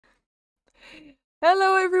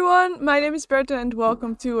Hello everyone, my name is Berta and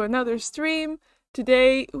welcome to another stream.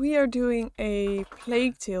 Today we are doing a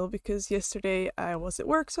Plague Tale because yesterday I was at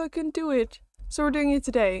work so I couldn't do it. So we're doing it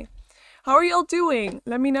today. How are y'all doing?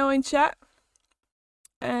 Let me know in chat.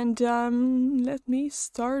 And let me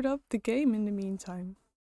start up the game in the meantime.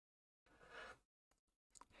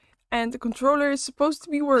 And the controller is supposed to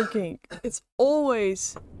be working. It's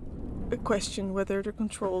always a question whether the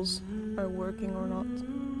controls are working or not.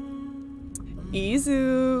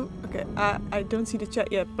 Izu! Okay, I don't see the chat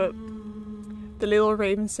yet, but the little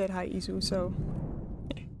raven said hi, Izu, so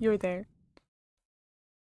you're there.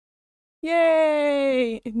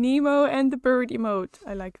 Yay! Nemo and the bird emote.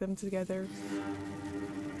 I like them together.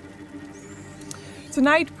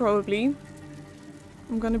 Tonight, probably.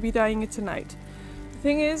 I'm gonna be dying it tonight. The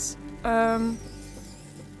thing is,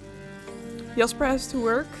 Jasper has to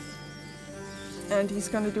work, and he's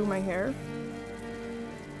gonna do my hair.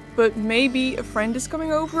 But maybe a friend is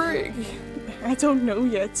coming over. I don't know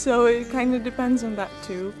yet, so it kind of depends on that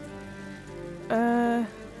too.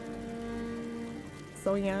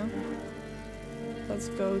 So yeah. Let's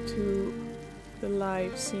go to the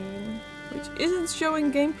live scene, which isn't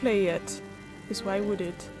showing gameplay yet. Because why would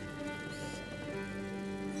it?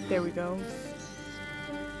 There we go.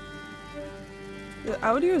 The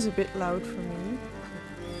audio is a bit loud for me.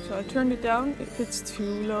 So I turned it down. If it's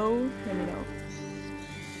too low, let me know.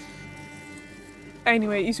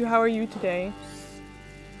 Anyway, Isu, how are you today?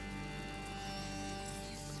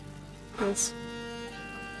 Yes.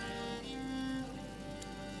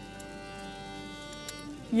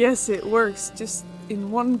 Yes, it works, just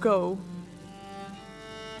in one go.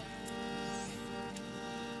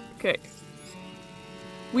 Okay.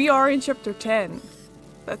 We are in chapter 10.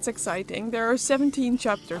 That's exciting. There are 17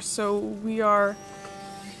 chapters, so we have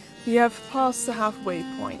passed the halfway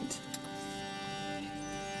point.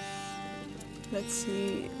 Let's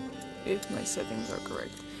see if my settings are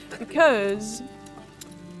correct. Because...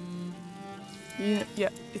 yeah,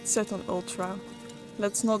 it's set on ultra.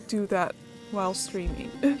 Let's not do that while streaming.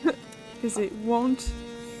 Because it won't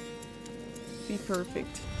be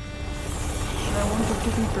perfect. And I want it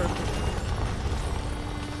to be perfect.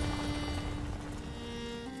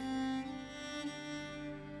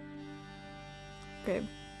 Okay.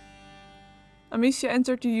 Amicia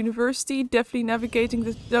entered the university, deftly navigating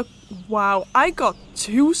the wow, I got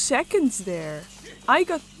 2 seconds there. I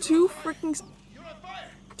got 2 freaking...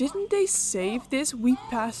 Didn't they save this? We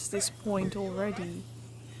passed this point already.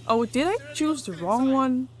 Oh, did I choose the wrong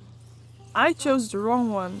one? I chose the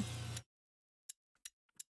wrong one.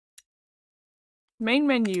 Main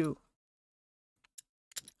menu.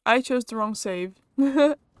 I chose the wrong save.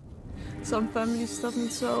 Some family stuff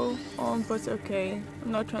and so on, but okay.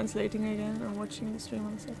 I'm not translating again. I'm watching the stream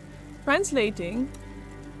on set. Translating?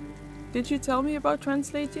 Did you tell me about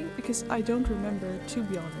translating? Because I don't remember, to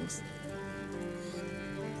be honest.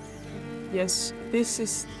 Yes, this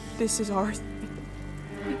is hard.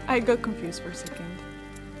 I got confused for a second.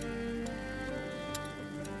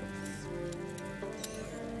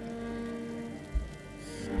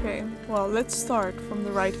 Okay, well, let's start from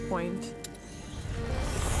the right point.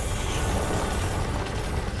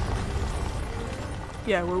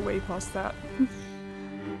 Yeah, we're way past that.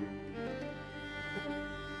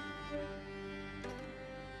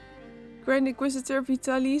 Grand Inquisitor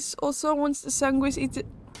Vitalis also wants the Sanguis eat.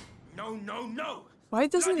 No. Why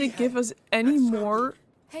doesn't it give us any more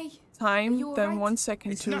time than right? 1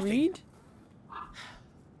 second to read?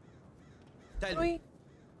 Tell me,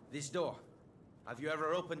 this door, have you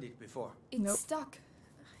ever opened it before? It's stuck.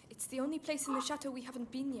 It's the only place in the chateau we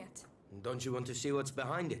haven't been yet. Don't you want to see what's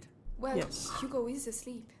behind it? Well, yes. Hugo is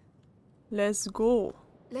asleep. Let's go.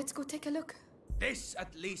 Let's go take a look. This,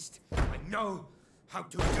 at least, I know how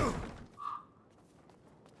to do.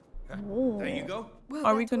 Oh. There you go. Well,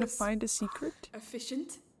 are we gonna find a secret?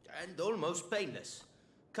 Efficient. And almost painless.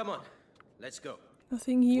 Come on, let's go.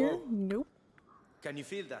 Nothing here? Whoa. Nope. Can you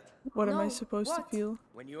feel that? What am I No, supposed to what? feel?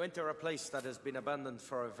 When you enter a place that has been abandoned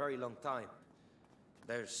for a very long time,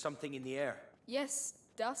 there's something in the air. Yes,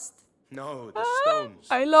 dust. No, the stones.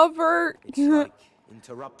 I love her! It's like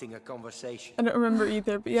interrupting a conversation. I don't remember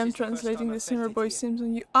either, but yeah, I'm This is the first translating time this I've in her felt it voice here. Sims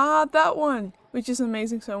on you. Ah, that one! Which is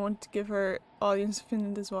amazing, so I want to give her audience of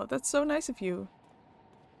Finland as well. That's so nice of you.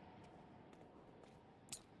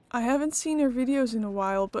 I haven't seen her videos in a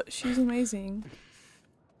while, but she's amazing.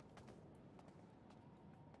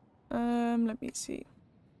 Let me see.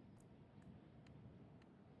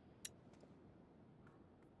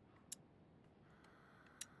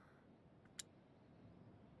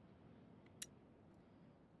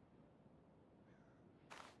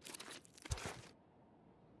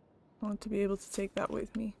 I want to be able to take that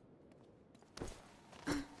with me.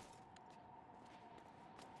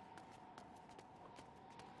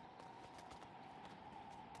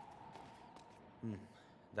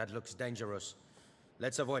 That looks dangerous.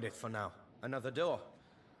 Let's avoid it for now. Another door.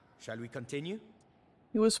 Shall we continue?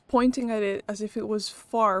 He was pointing at it as if it was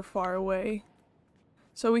far, far away.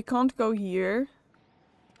 So we can't go here.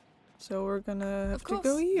 So we're gonna have to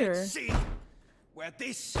go here. Let's see where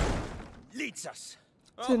this leads us.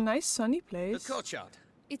 It's a nice sunny place. The courtyard.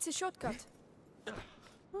 It's a shortcut.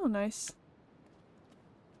 Oh, nice.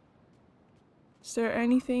 Is there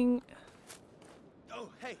anything? Oh,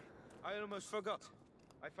 hey! I almost forgot.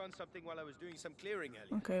 I found something while I was doing some clearing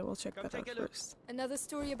earlier. Okay, we'll check Come that out take a look. first. Another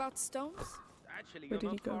story about stones? Actually, Where you're did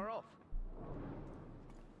he not go? far off.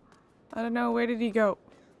 I don't know, where did he go?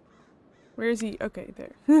 Where is he? Okay,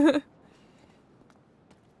 there.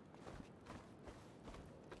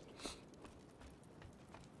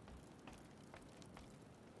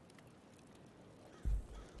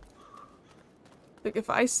 Like, if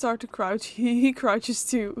I start to crouch, he crouches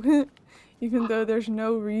too. Even though there's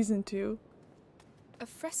no reason to. A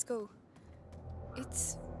fresco.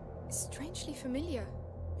 It's strangely familiar.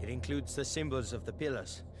 It includes the symbols of the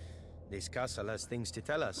pillars. This castle has things to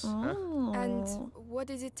tell us, huh? Oh. And what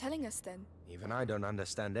is it telling us then? Even I don't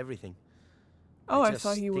understand everything. Oh, I just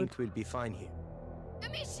thought he would. think we'll be fine here.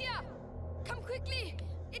 Amicia! Come quickly!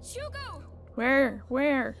 It's Hugo! Where?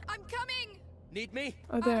 Where? I'm coming! Need me?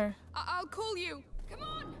 Oh, there. I'll call you. Come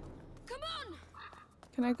on! Come on!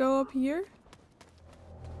 Can I go up here?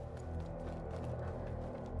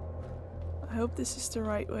 I hope this is the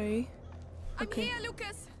right way. I'm Okay. here,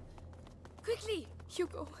 Lucas! Quickly!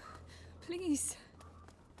 Hugo, please.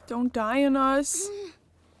 Don't die on us.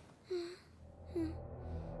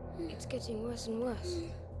 It's getting worse and worse.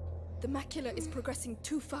 The macula is progressing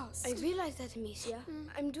too fast. I realize that, Amicia.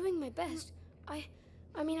 I'm doing my best.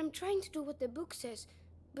 I mean, I'm trying to do what the book says,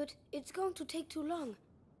 but it's going to take too long.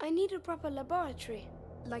 I need a proper laboratory.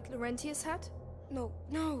 Like Laurentius had? No,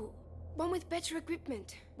 one with better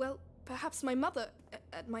equipment. Well, perhaps my mother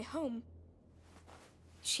at my home.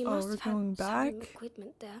 She Oh, must we're have had going some back?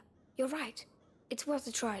 equipment there. You're right. It's worth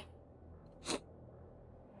a try.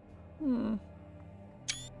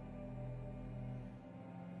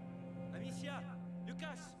 Amicia!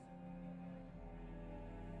 Lucas!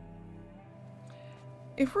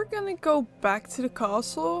 If we're gonna go back to the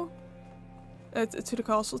castle,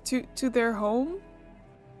 to their home.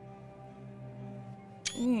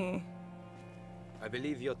 I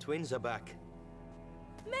believe your twins are back.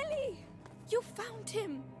 Melly! You found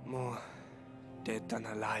him! More dead than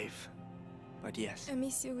alive. But yes.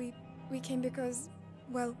 Amicia, we came because,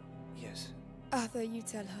 well, Yes. Arthur, you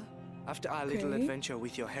tell her. After our little Okay. adventure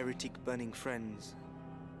with your heretic burning friends,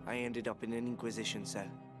 I ended up in an Inquisition cell.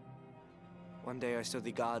 One day I saw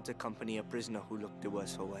the guards accompany a prisoner who looked the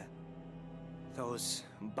worse for wear. Those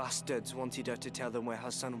bastards wanted her to tell them where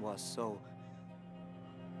her son was, so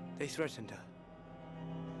they threatened her.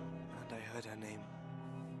 And I heard her name.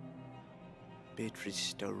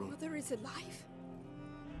 Beatrice Starrow. Mother is alive?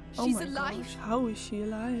 Oh She's my alive? gosh, how is she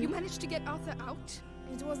alive? You managed to get Arthur out?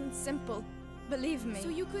 It wasn't simple. Believe me. So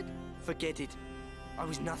you could... Forget it. I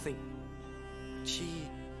was nothing.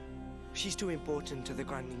 She's too important to the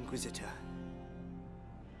Grand Inquisitor.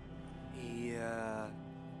 He,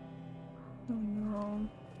 Oh no.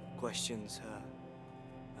 questions her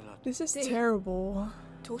a lot. This is They- terrible.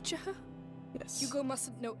 torture her? Yes. Hugo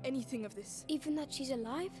mustn't know anything of this. Even that she's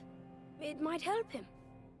alive? It might help him.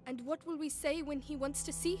 And what will we say when he wants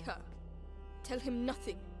to see her? Tell him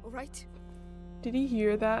nothing, alright? Did he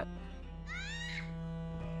hear that?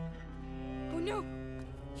 Oh no!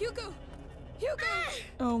 Hugo! Hugo!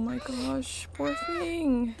 Oh my gosh, poor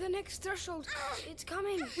thing. The next threshold. It's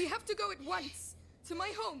coming. We have to go at once! To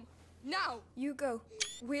my home! Now! You go.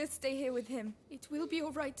 We'll stay here with him. It will be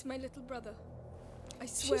alright, my little brother. I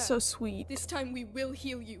swear. She's so sweet. This time we will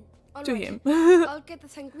heal you. All To right. him. I'll get the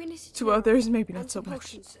sanguinity To others, maybe and not so some much.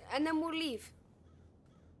 potions, and then we'll leave.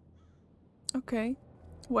 Okay.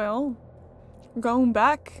 Well, we're going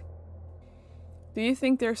back. Do you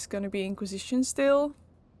think there's gonna be Inquisition still?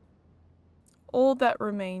 All that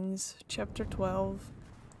remains. Chapter 12.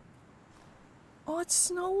 Oh, it's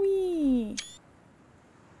snowy.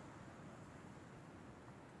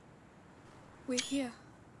 We're here.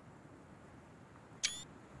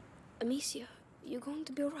 Amicia, you going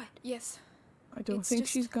to be alright? Yes. I don't It's think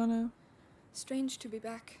just- she's gonna. Strange to be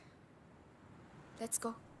back. Let's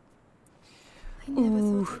go. I never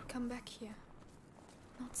Ooh. thought I'd come back here.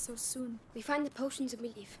 Not so soon. We find the potions and we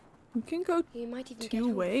leave. We can go You might even get two home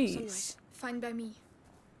before ways. sunrise. Fine by me.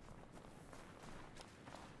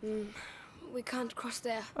 We can't cross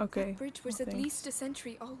there. Okay. That bridge was well, at thanks. least a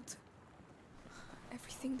century old.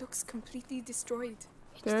 Everything looks completely destroyed.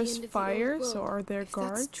 It's the There's end of the old fire, world. so are there If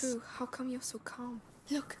guards? that's true, how come you're so calm?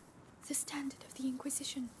 Look, the standard of the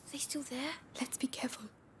Inquisition. Are they still there? Let's be careful.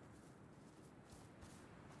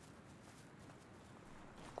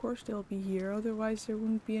 Of course they'll be here, otherwise there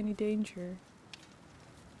wouldn't be any danger.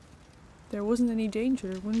 There wasn't any danger,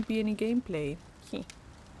 there wouldn't be any gameplay.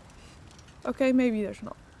 Okay, maybe there's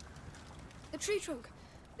not. The tree trunk.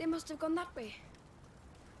 They must have gone that way.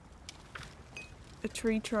 A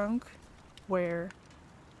tree trunk? Where?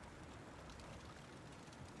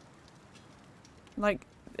 Like,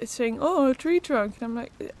 it's saying, oh, a tree trunk. And I'm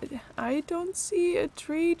like, I don't see a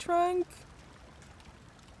tree trunk.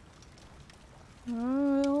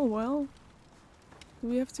 Oh, well. Do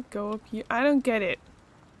we have to go up here? I don't get it.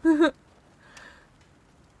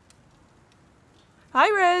 Hi,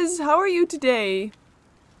 Rez. How are you today?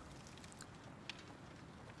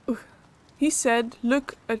 He said,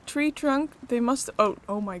 look, a tree trunk. They must...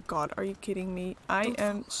 Oh my god. Are you kidding me? I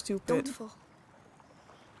am stupid. Don't fall.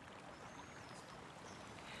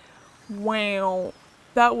 Wow.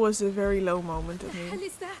 That was a very low moment of What the hell me.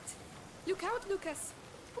 is that? Look out, Lucas.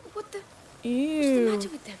 What the? What's the Ew. matter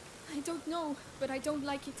with them? I don't know, but I don't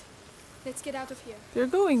like it. Let's get out of here. They're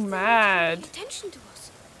going They're not mad. paying attention to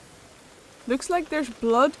us. Looks like there's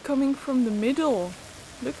blood coming from the middle.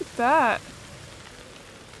 Look at that.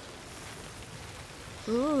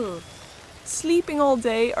 Ooh. Sleeping all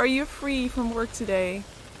day. Are you free from work today?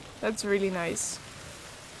 That's really nice.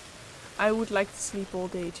 I would like to sleep all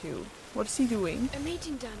day too. What is he doing? A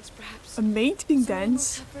mating dance, perhaps. A mating Some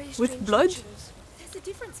animals dance? have very With strange blood? rituals. There's a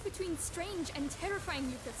difference between strange and terrifying,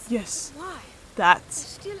 Lucas. Yes, Why? that. They're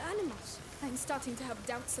still animals. I'm starting to have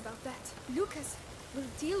doubts about that. Lucas, we'll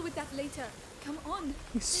deal with that later. Come on.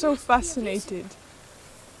 He's so fascinated.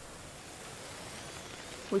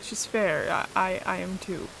 Which is fair, I am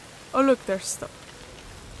too. Oh look, there's stuff.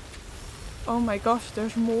 Oh my gosh,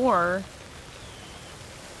 there's more.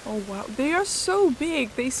 Oh wow, they are so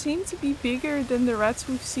big. They seem to be bigger than the rats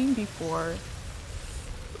we've seen before.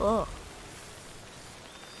 Ugh.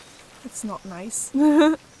 It's not nice.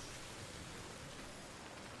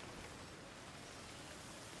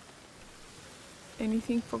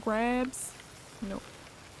 Anything for grabs? No.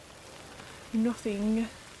 Nothing.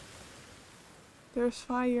 There's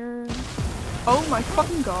fire. Oh my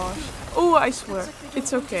fucking gosh. Oh, I swear. Looks like they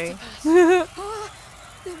It's don't want us okay. to pass. Ah,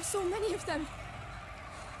 there were so many of them.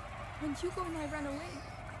 When Hugo and I ran away,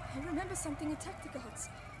 I remember something attacked the guards.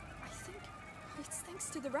 I think it's thanks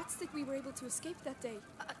to the rats that we were able to escape that day.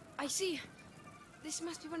 I see. This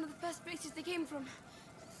must be one of the first places they came from.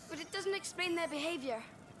 But it doesn't explain their behavior.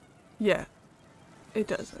 Yeah, it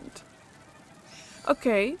doesn't.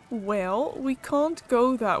 Okay, well, we can't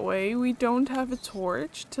go that way. We don't have a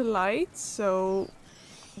torch to light, so...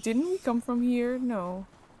 Didn't we come from here? No,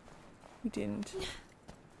 we didn't.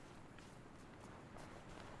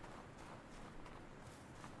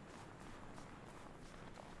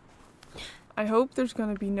 I hope there's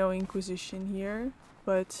gonna be no Inquisition here,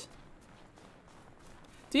 but...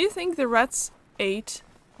 Do you think the rats ate,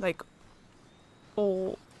 like,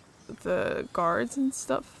 all the guards and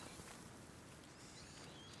stuff?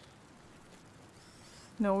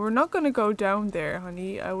 No, we're not gonna go down there,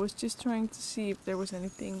 honey. I was just trying to see if there was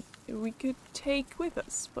anything we could take with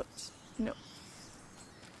us, but no.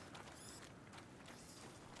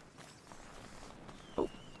 Oh,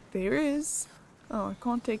 there is. Oh, I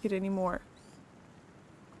can't take it anymore.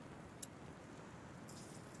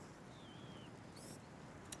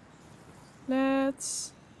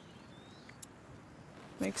 Let's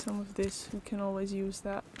make some of this. We can always use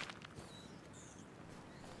that.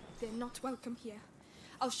 They're not welcome here.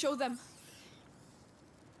 I'll show them.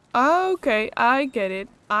 Okay, I get it.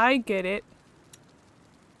 I get it.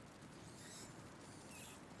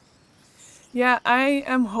 Yeah, I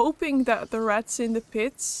am hoping that the rats in the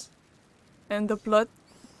pits and the blood,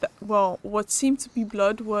 well, what seemed to be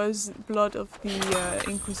blood was blood of the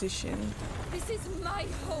Inquisition. This is my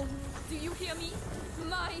home. Do you hear me?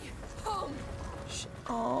 My home.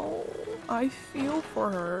 Oh, I feel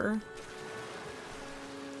for her.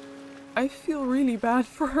 I feel really bad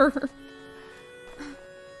for her.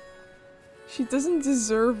 She doesn't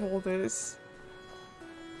deserve all this.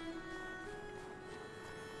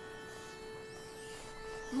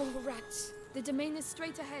 More rats. The domain is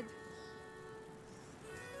straight ahead.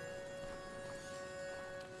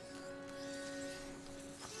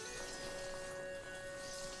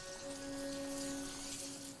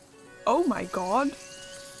 Oh my god.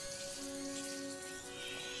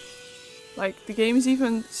 Like, the game is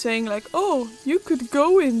even saying like, oh, you could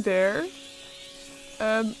go in there.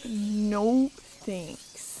 No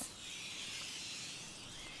thanks.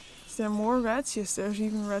 Is there more rats? Yes, there's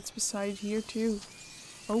even rats beside here too.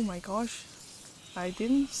 Oh my gosh. I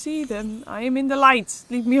didn't see them. I am in the lights.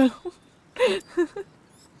 Leave me alone.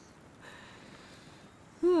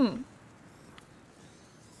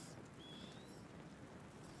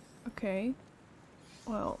 Okay.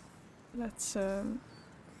 Well, let's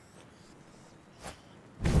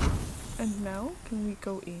and now, can we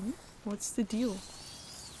go in? What's the deal?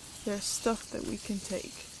 There's stuff that we can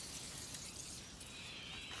take.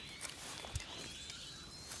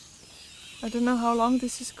 I don't know how long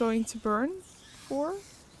this is going to burn for.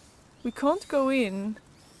 We can't go in.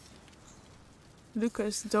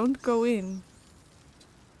 Lucas, don't go in.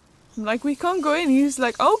 I'm like, we can't go in. He's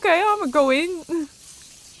like, okay, I'm gonna go in.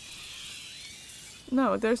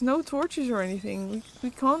 No, there's no torches or anything.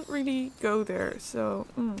 We can't really go there, so...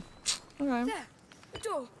 Okay. There, the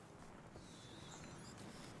door.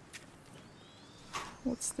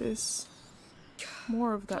 What's this?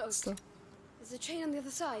 More of that Closed. stuff. There's a chain on the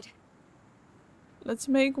other side. Let's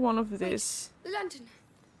make one of this. The lantern.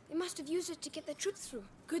 They must have used it to get their troops through.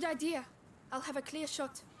 Good idea. I'll have a clear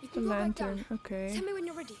shot. You The can go back lantern, down. okay. Tell me when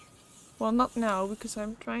you're ready. Well, not now, because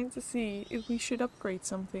I'm trying to see if we should upgrade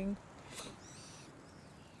something.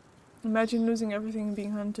 Imagine losing everything and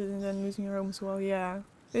being hunted and then losing your home as well. Yeah,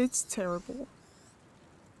 it's terrible.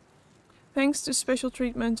 Thanks to special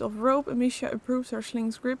treatment of rope, Amicia improves her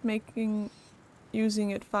sling's grip, making using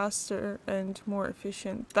it faster and more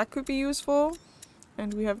efficient. That could be useful.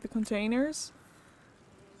 And we have the containers.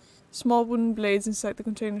 Small wooden blades inside the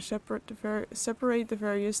container separate the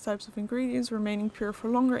various types of ingredients, remaining pure for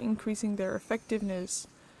longer, increasing their effectiveness.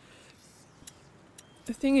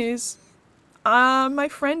 The thing is, my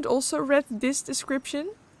friend also read this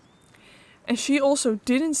description, and she also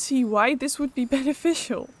didn't see why this would be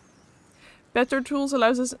beneficial. Better tools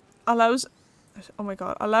allow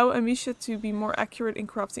Amicia to be more accurate in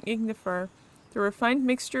crafting ignifer. The refined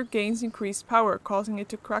mixture gains increased power, causing it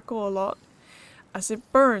to crackle a lot as it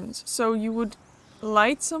burns. So you would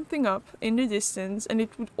light something up in the distance and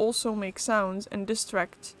it would also make sounds and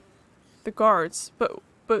distract the guards. But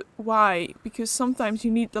why? Because sometimes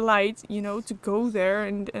you need the light, you know, to go there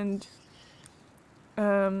and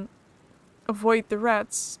avoid the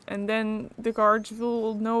rats, and then the guards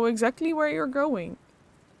will know exactly where you're going.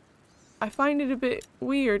 I find it a bit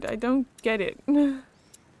weird. I don't get it.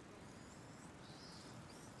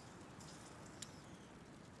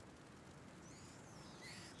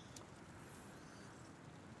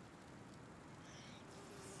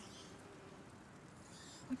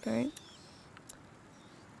 Okay.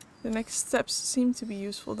 The next steps seem to be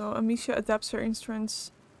useful though. Amicia adapts her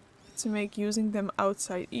instruments to make using them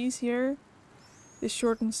outside easier. This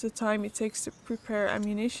shortens the time it takes to prepare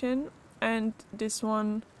ammunition. And this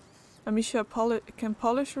one, Amicia can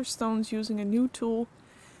polish her stones using a new tool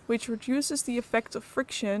which reduces the effect of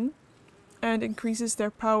friction and increases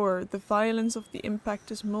their power. The violence of the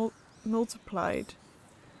impact is multiplied.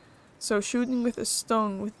 So shooting with a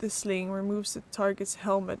stone with the sling removes the target's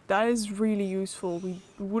helmet. That is really useful. We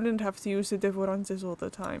wouldn't have to use the Devorantes all the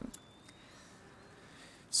time.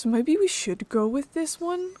 So maybe we should go with this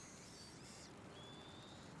one?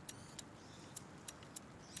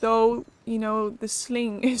 Though, you know, the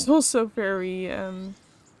sling is also very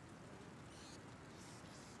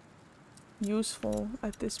useful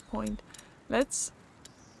at this point. Let's...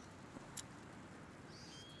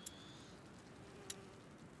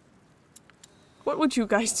 What would you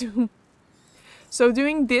guys do? So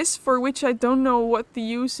doing this, for which I don't know what the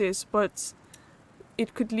use is, but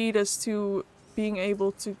it could lead us to being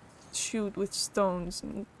able to shoot with stones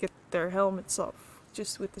and get their helmets off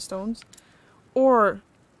just with the stones. Or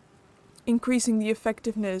increasing the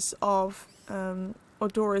effectiveness of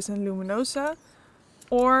Odoris and Luminosa.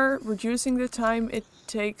 Or reducing the time it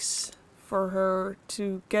takes for her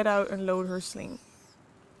to get out and load her sling.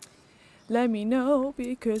 Let me know,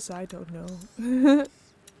 because I don't know.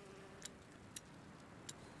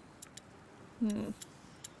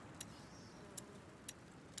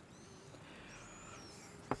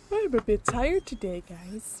 I'm a bit tired today,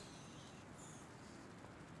 guys.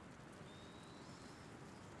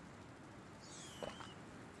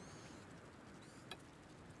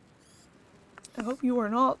 I hope you are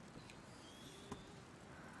not.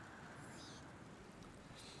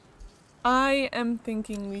 I am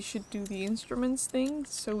thinking we should do the instruments thing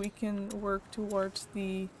so we can work towards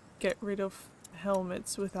the get rid of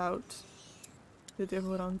helmets without the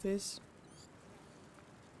Devorantes.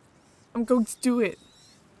 I'm going to do it.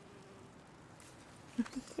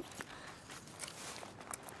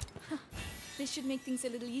 This should make things a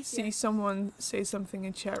little easier. See someone say something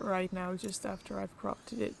in chat right now just after I've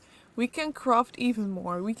crafted it. We can craft even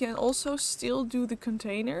more. We can also still do the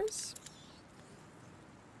containers.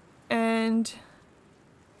 And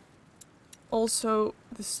also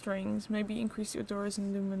the strings. Maybe increase your doors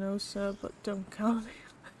in Luminosa, but don't count.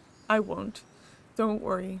 I won't. Don't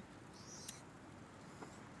worry.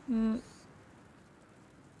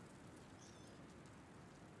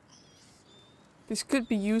 This could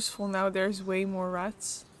be useful now there's way more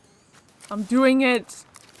rats. I'm doing it!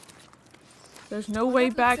 There's no way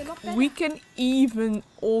back. We can even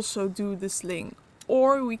also do the sling.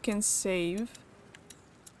 Or we can save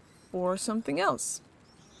for something else.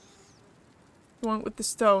 The one with the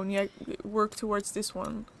stone, yeah, work towards this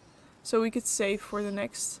one. So we could save for the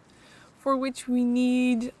next. For which we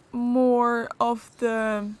need more of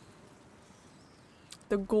the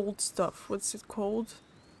gold stuff. What's it called?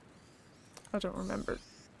 I don't remember.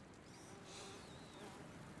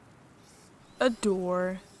 A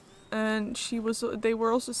door. And they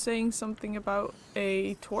were also saying something about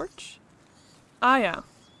a torch. Ah yeah.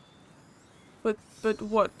 But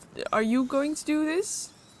what? Are you going to do this?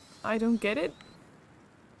 I don't get it.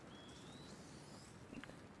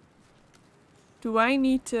 Do I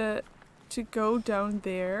need to go down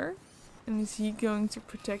there? And is he going to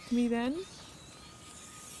protect me then?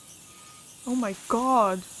 Oh my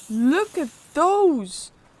god. Look at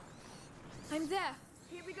those! I'm there.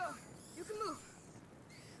 Here we go. You can move.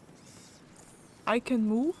 I can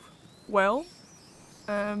move? Well,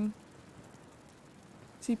 is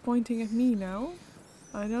he pointing at me now?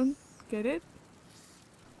 I don't get it.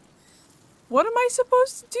 What am I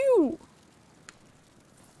supposed to do?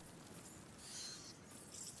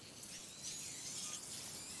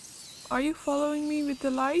 Are you following me with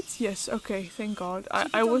the lights? Yes, okay, thank God.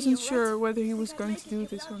 I wasn't sure whether he was going to do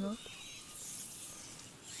this or not.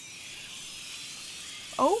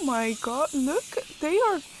 Oh my god, look! They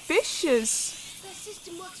are fishes! Their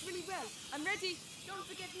system works really well. I'm ready. Don't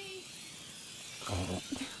forget me.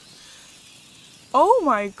 Oh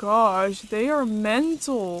my gosh, they are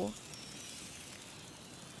mental.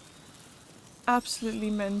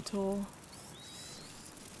 Absolutely mental.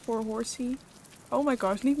 Poor horsey. Oh my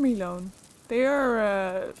gosh, leave me alone. They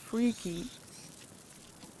are freaky.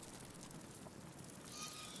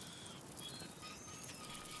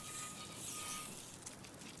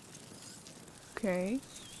 Okay,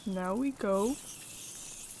 now we go.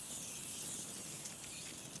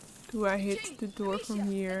 Do I hit the door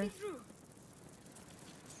from here?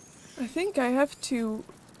 I think I have to,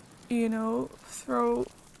 you know, throw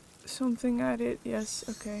something at it. Yes,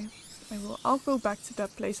 okay. I will. I'll go back to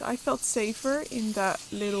that place. I felt safer in that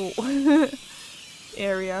little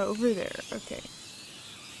area over there. Okay.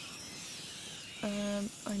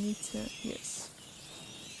 I need to, yes.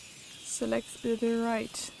 Select the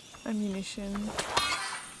right ammunition.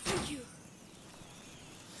 Thank you.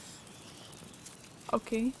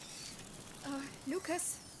 Okay.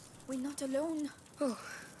 Lucas, we're not alone. Oh.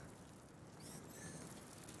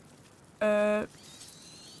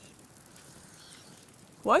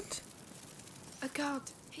 What? A guard.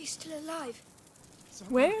 He's still alive.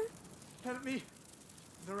 Someone Where? help me.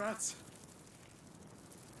 The rats.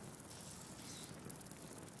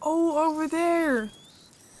 Oh, over there.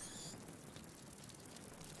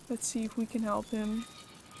 Let's see if we can help him.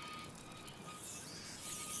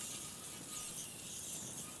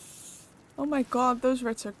 Oh my god, those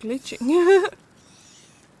rats are glitching.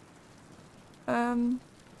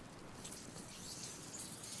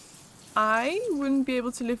 I wouldn't be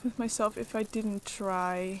able to live with myself if I didn't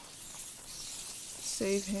try to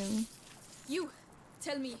save him. You,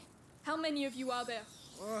 tell me, how many of you are there?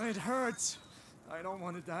 Oh, it hurts. I don't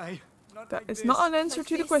want to die. Not That like is this. not an answer Like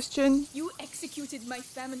to the this? question. You executed my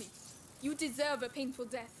family. You deserve a painful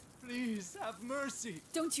death. Please, have mercy.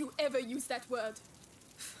 Don't you ever use that word.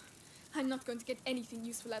 I'm not going to get anything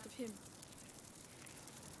useful out of him.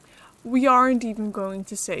 We aren't even going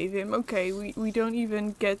to save him. Okay, we don't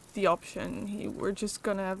even get the option. We're just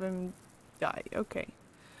gonna have him die. Okay.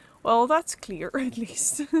 Well, that's clear, at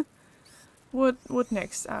least. What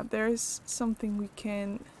next? There's something we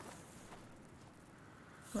can...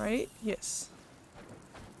 Right? Yes.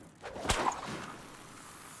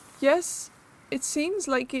 Yes, it seems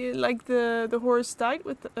like the horse died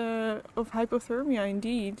with of hypothermia,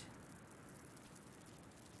 indeed.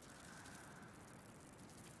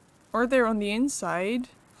 Or they're on the inside,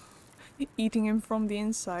 eating him from the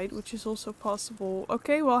inside, which is also possible.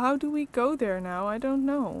 Okay, well, how do we go there now? I don't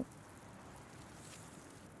know.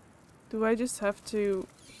 Do I just have to...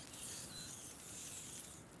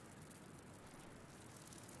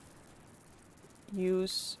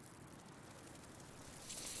 use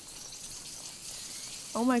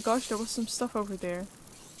Oh my gosh, there was some stuff over there.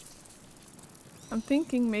 I'm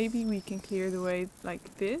thinking maybe we can clear the way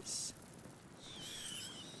like this.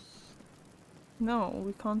 No,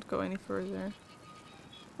 we can't go any further.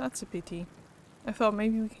 That's a pity. I thought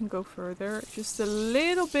maybe we can go further just a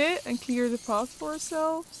little bit and clear the path for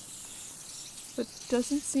ourselves. But it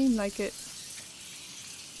doesn't seem like it.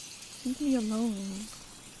 Leave me alone.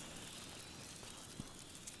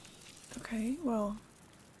 Okay, well,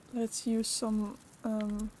 let's use some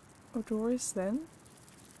Odoris then.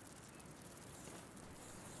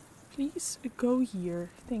 Please go here.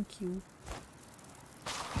 Thank you.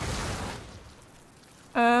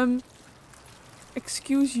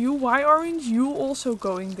 Excuse you, why aren't you also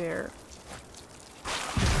going there?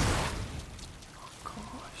 Oh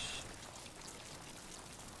gosh.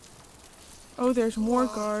 Oh, there's more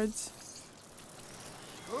guards.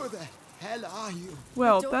 Who the hell are you?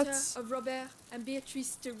 Well, the daughter that's... of Robert and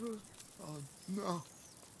Beatrice de Roux. Oh, no.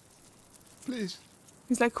 Please,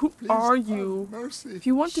 He's like, who please, are have you? mercy. If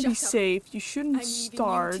you want to be Shut up. saved, you shouldn't I'm leaving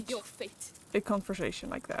start you to your fate. a conversation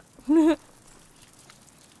like that.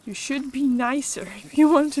 You should be nicer if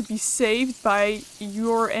you want to be saved by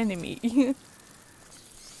your enemy.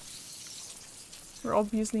 We're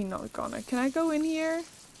obviously not gonna. Can I go in here?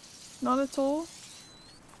 Not at all.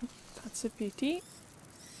 That's a pity.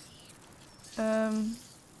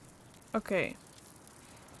 Okay.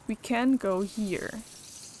 We can go here.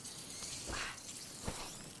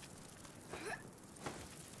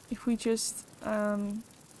 If we just,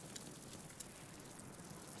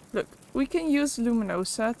 look, we can use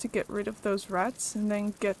Luminosa to get rid of those rats and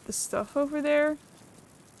then get the stuff over there.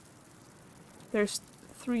 There's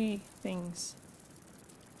 3 things.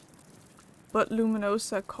 But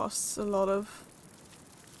Luminosa costs a lot of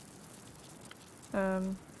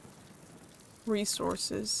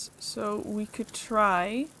resources. So we could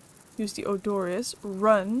try, use the Odoris,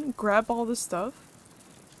 run, grab all the stuff,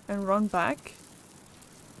 and run back.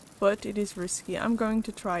 But it is risky. I'm going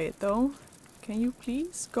to try it though. Can you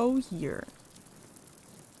please go here?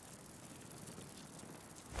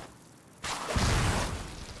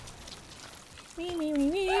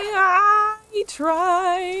 I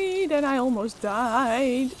tried and I almost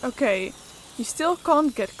died. Okay, you still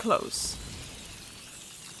can't get close.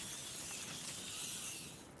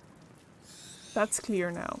 That's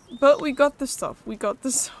clear now. But we got the stuff. We got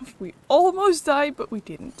the stuff. We almost died, but we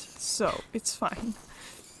didn't. So, it's fine.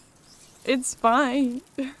 It's fine.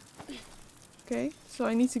 Okay, so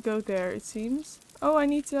I need to go there, it seems. Oh, I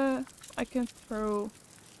can throw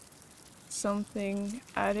something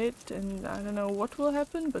at it, and I don't know what will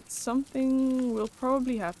happen, but something will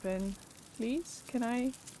probably happen. Please, can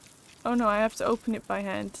I? Oh no, I have to open it by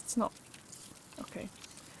hand. It's not... Okay.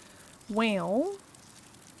 Well,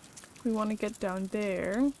 if we want to get down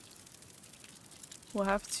there, we'll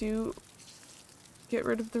have to get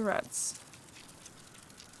rid of the rats.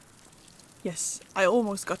 Yes, I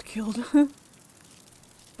almost got killed.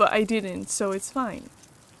 But I didn't, so it's fine.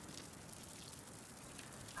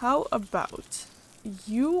 How about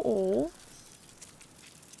you all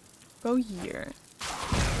go here?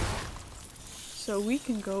 So we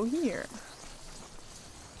can go here.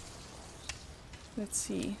 Let's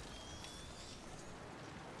see.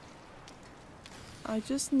 I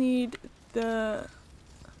just need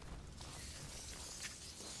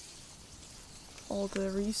all the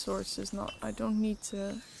resources. I don't need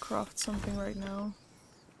to craft something right now.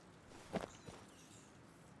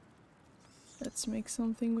 Let's make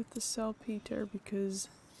something with the saltpeter because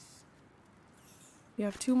we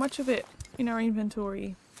have too much of it in our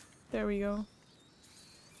inventory. There we go.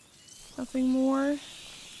 Nothing more.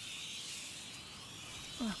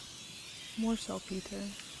 Ah, more saltpeter.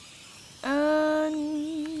 And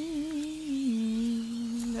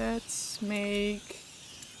let's make...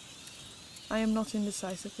 I am not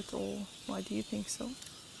indecisive at all. Why do you think so?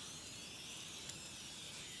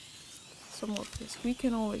 Some of this. We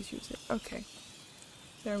can always use it. Okay.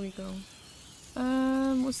 There we go.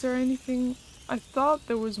 Was there anything? I thought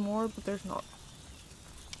there was more, but there's not.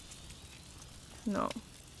 No.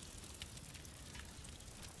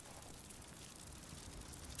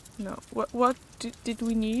 No. What did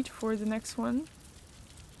we need for the next one?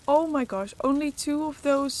 Oh my gosh, only 2 of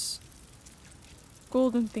those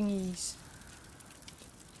golden thingies.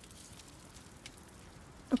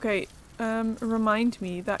 Okay, remind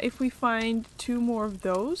me that if we find 2 more of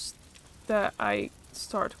those, that I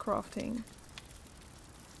start crafting.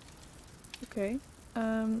 Okay,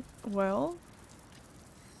 well,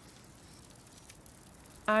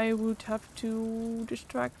 I would have to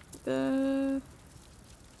distract the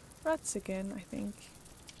rats again, I think.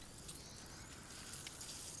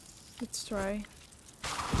 Let's try.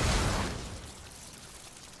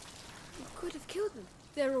 could have killed them.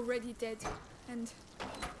 They're already dead, and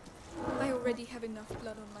I already have enough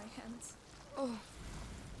blood on my hands. Oh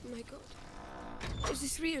my god. Is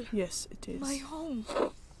this real? Yes, it is. My home.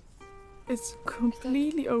 It's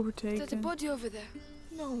completely Is that a overtaken. body over there?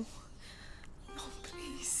 No. No,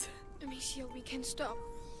 please. Amicia, we can stop.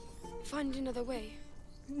 Find another way.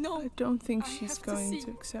 No. I don't think I she's have to going see.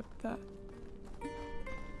 to accept that.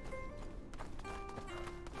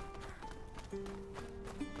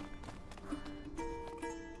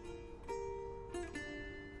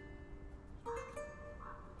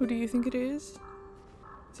 Who do you think it is?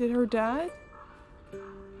 Is it her dad?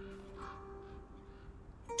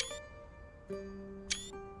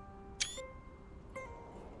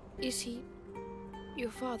 Is he your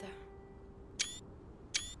father?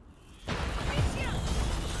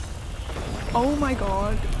 Oh my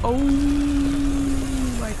god. Oh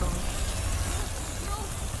my god. No.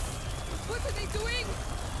 What are they doing?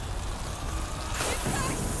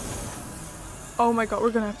 Oh my god, we're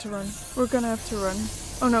gonna have to run. We're gonna have to run.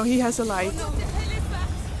 Oh no, he has a light. What the hell is that?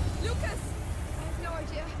 Lucas! I have no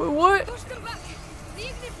idea. Wait, what? Push them back. The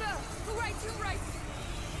ignifer. Go right, you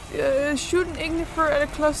right. Shoot an ignifer at a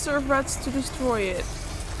cluster of rats to destroy it.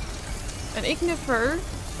 An ignifer?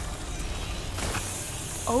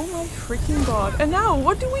 Oh my freaking god. And now,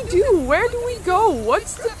 what do we do? Where do we go?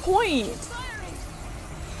 What's the point?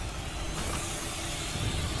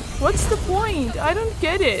 What's the point? I don't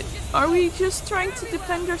get it. Are we just trying to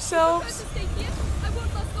defend ourselves? Stay here. I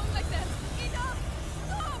won't last long like that. Enough.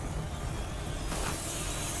 Stop.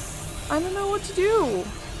 I don't know what to do.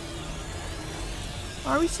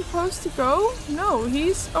 Are we supposed to go? No,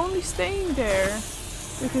 he's only staying there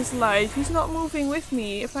with his light. He's not moving with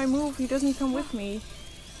me. If I move, he doesn't come with me.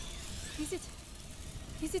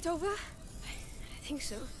 Is it over? I think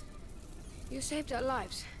so. You saved our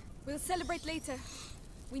lives. We'll celebrate later.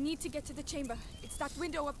 We need to get to the chamber. It's that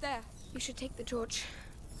window up there. You should take the torch.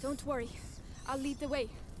 Don't worry. I'll lead the way.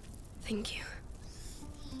 Thank you.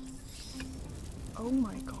 Oh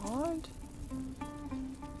my god.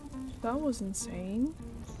 That was insane.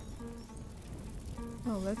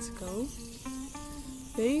 Oh, let's go.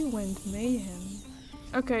 They went mayhem.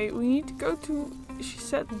 Okay, we need to go to... She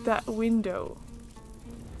said that window.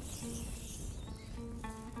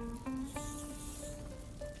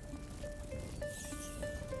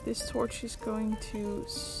 This torch is going to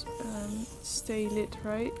stay lit,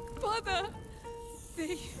 right? Father!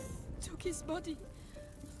 They took his body.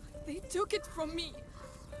 They took it from me.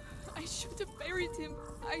 I should have buried him.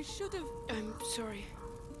 I should have... I'm sorry.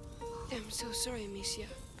 I'm so sorry, Amicia.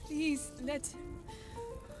 Please let him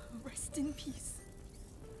rest in peace.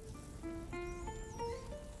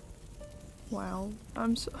 Wow,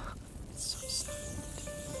 I'm so sad.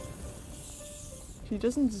 She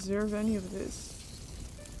doesn't deserve any of this.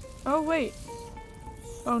 Oh wait.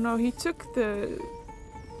 Oh no, he took the...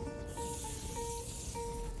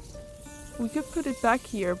 We could put it back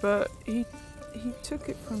here, but he took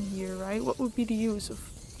it from here, right? What would be the use of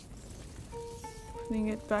putting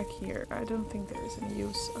it back here? I don't think there is any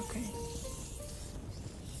use. Okay.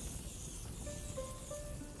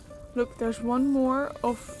 Look, there's one more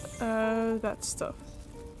of that stuff.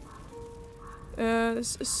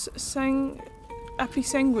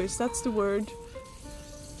 Apisanguis, that's the word.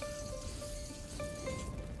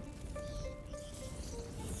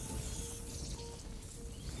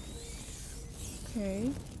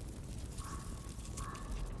 Okay.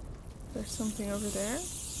 There's something over there.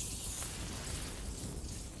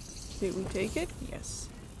 Did we take it? Yes.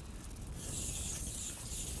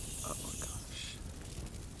 Oh my gosh.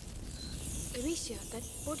 Amicia, that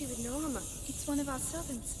body with no armor. It's one of our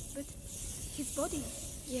servants, but his body...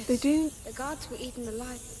 Yes. They didn't... The guards were eaten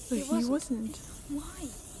alive. But he wasn't. Why?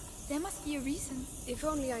 There must be a reason. If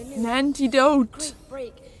only I knew. An antidote! Great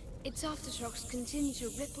break. Its aftershocks continue to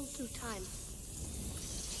ripple through time.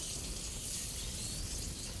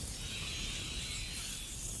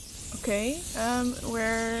 Okay,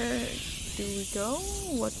 where do we go?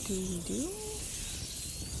 What do we do?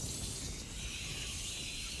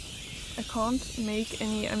 I can't make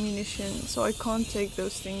any ammunition, so I can't take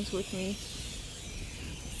those things with me.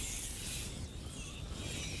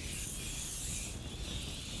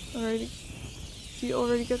 Already? Do you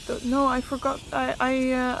already get those? No, I forgot.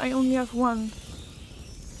 I only have one.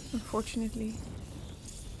 Unfortunately.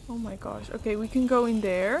 Oh my gosh. Okay, we can go in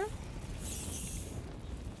there.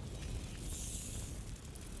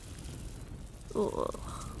 Ugh.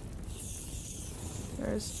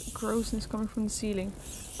 There's grossness coming from the ceiling.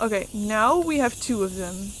 Okay, now we have two of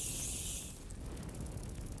them.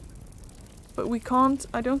 But we can't...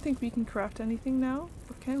 I don't think we can craft anything now.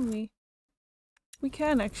 Or can we? We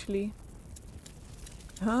can actually.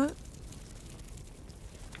 Huh?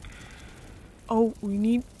 Oh, we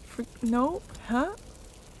need... No? Huh?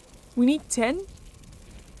 We need 10?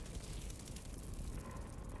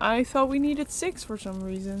 I thought we needed 6 for some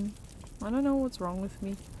reason. I don't know what's wrong with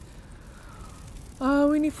me.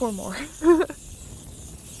 We need 4 more.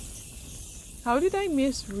 How did I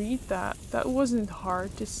misread that? That wasn't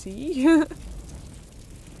hard to see.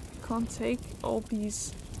 Can't take all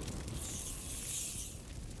these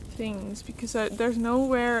things because there's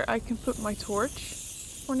nowhere I can put my torch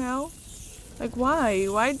for now. Like why?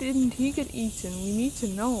 Why didn't he get eaten? We need to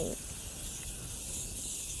know.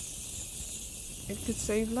 It could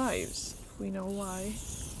save lives if we know why.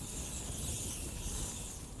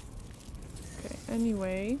 Okay,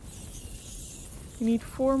 anyway. We need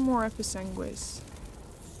 4 more episanguis.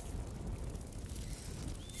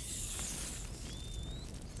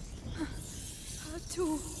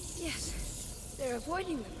 Two. Yes, they're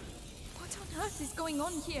avoiding them. What on earth is going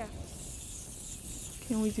on here?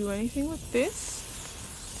 Can we do anything with this?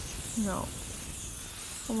 No.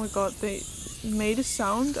 Oh my god, they made a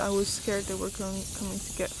sound. I was scared they were coming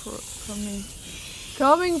to get from me.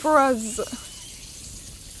 Coming for us!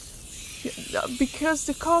 Yeah, because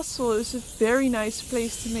the castle is a very nice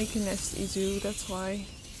place to make a nest, Izu, that's why.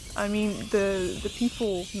 I mean, the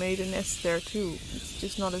people made a nest there too. It's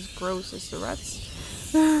just not as gross as the rats.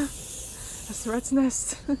 As the rat's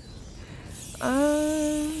nest.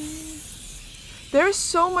 There is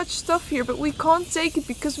so much stuff here, but we can't take it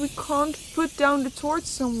because we can't put down the torch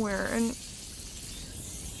somewhere, and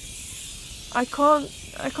I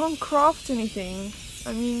can't craft anything.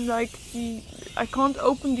 I mean, like I can't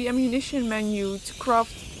open the ammunition menu to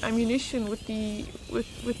craft ammunition with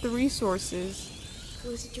the resources.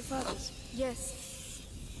 Was it your father's? Yes.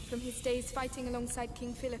 From his days fighting alongside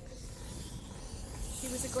King Philip. He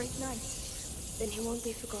was a great knight. Then he won't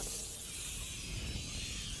be forgotten.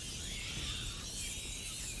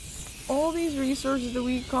 All these resources that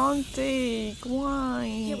we can't take. Why?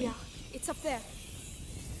 Here we are. It's up there.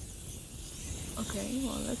 Okay,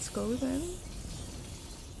 well, let's go then.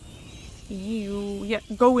 Ew. Yeah,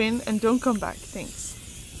 go in and don't come back. Thanks.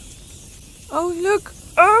 Oh, look!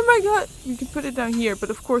 Oh my god! We can put it down here, but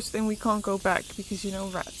of course then we can't go back because, you know,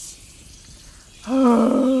 rats.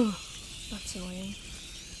 Oh, that's annoying.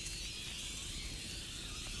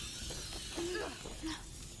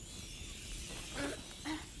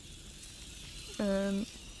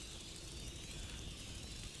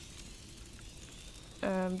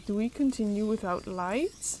 Do we continue without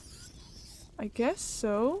light? I guess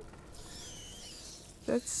so.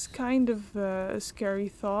 That's kind of a scary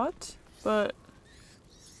thought, but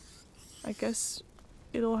I guess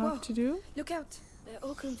it'll have to do. Look out! They're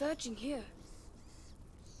all converging here.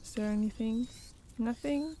 Is there anything?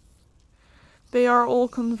 Nothing? They are all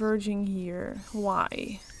converging here.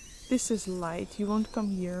 Why? This is light. You won't come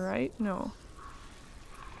here, right? No.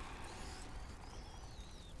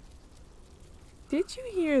 Did you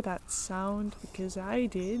hear that sound? Because I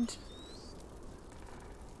did.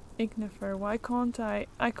 Ignifer, why can't I?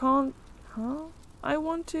 I can't. Huh? I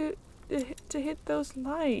want to hit those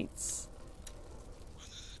lights.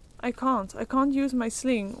 I can't. I can't use my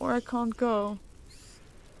sling, or I can't go.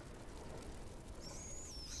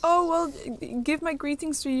 Oh well, give my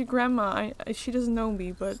greetings to your grandma. She doesn't know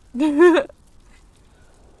me, but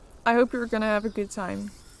I hope you're gonna have a good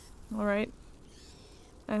time. All right,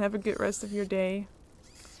 and have a good rest of your day.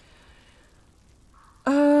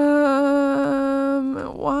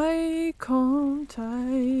 Why can't I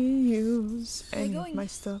use any of my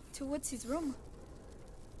stuff? Towards his room.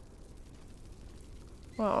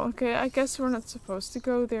 Well, okay, I guess we're not supposed to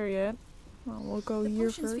go there yet. Well, we'll go here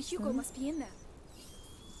first. The potions for Hugo then. must be in there.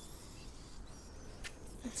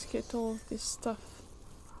 Let's get all of this stuff.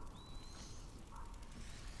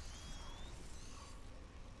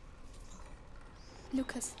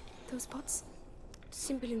 Lucas, those pots?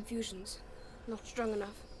 Simple infusions. Not strong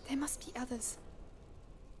enough. There must be others.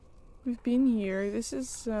 We've been here. This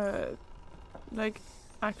is, like,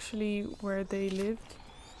 actually where they lived.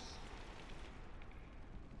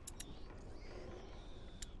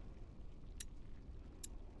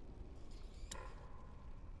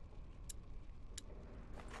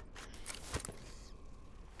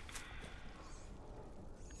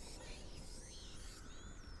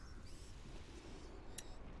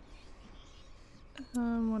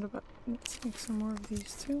 What about, let's make some more of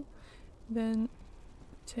these too. Then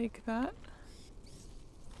take that.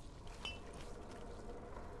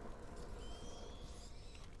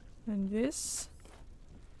 And this.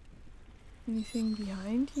 Anything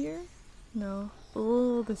behind here? No.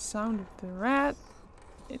 Oh, the sound of the rat.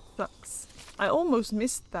 It sucks. I almost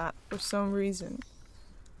missed that for some reason.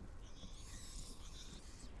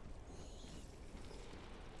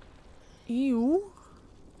 Ew.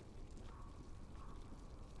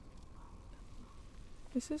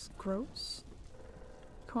 This is gross.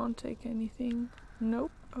 Can't take anything.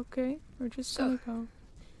 Nope. Okay, we're just gonna go.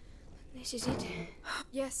 This is it.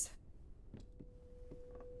 Yes.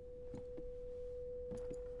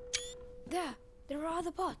 There are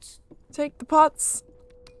the pots. Take the pots.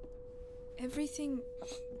 Everything's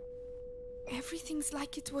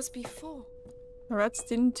like it was before. The rats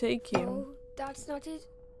didn't take him. Oh, that's not it.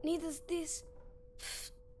 Neither's this.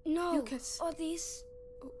 No. Lucas. Or this.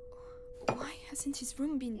 Why hasn't his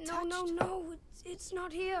room been touched? No. It's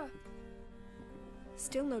not here.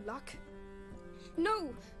 Still no luck.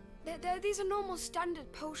 No. These are normal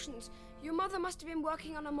standard potions. Your mother must have been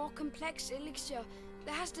working on a more complex elixir.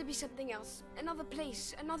 There has to be something else. Another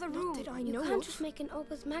place, another room. That I You know can't of. just make an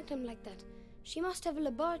opus magnum like that. She must have a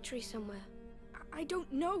laboratory somewhere. I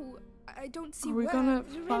don't know. I don't see Are we where. gonna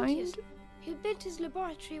Laurentius, find? he built his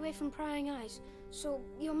laboratory away from prying eyes. So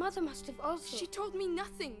your mother must have also. She told me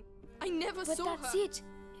nothing. I never But saw that's her. it.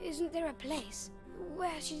 Isn't there a place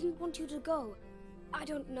where she didn't want you to go? I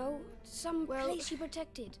don't know. Some place she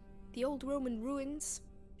protected. The old Roman ruins.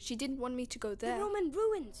 She didn't want me to go there. The Roman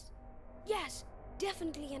ruins. Yes,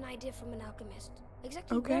 definitely an idea from an alchemist.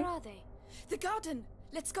 Exactly Okay. where are they? The garden.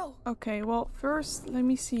 Let's go. Okay, well, first, let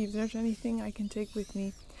me see if there's anything I can take with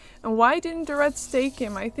me. And why didn't the rats take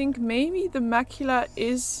him? I think maybe the macula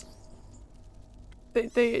is...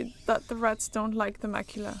 that the rats don't like the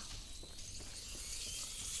macula.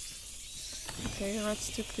 Okay, the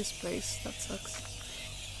rats took this place. That sucks.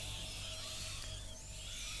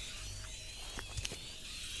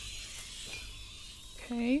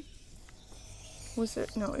 Okay. Was there...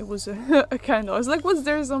 No, it was a, a candle. I was like, was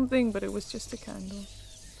there something? But it was just a candle.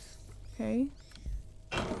 Okay.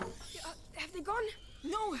 Have they gone?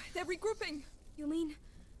 No, they're regrouping. You mean?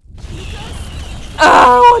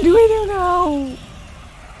 Oh, what do we do now?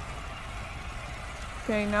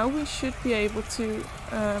 Okay, now we should be able to...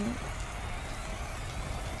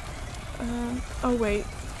 oh wait.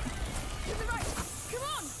 To the right. Come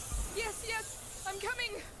on. Yes. I'm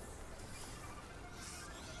coming.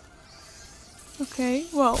 Okay,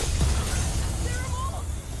 well... There are more.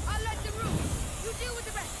 I'll light the room. You deal with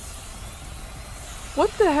the rest. What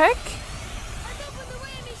the heck? I've opened the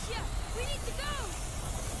way, Amicia. We need to go.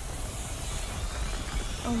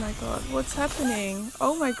 Oh my god, what's happening?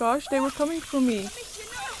 Oh my gosh, they were coming for me. Amicia,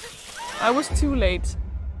 no. I was too late.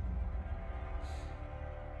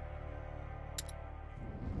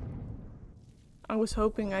 I was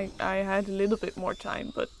hoping I had a little bit more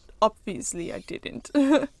time, but obviously I didn't.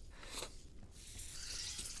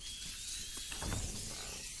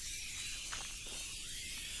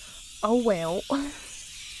 Oh well.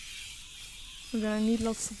 We're gonna need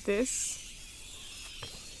lots of this.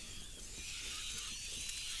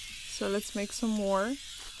 So let's make some more.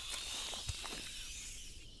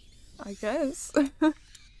 I guess.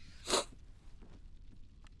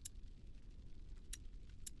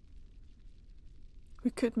 We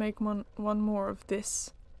could make one more of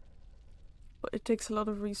this. But it takes a lot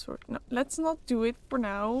of resource. No, let's not do it for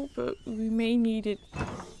now, but we may need it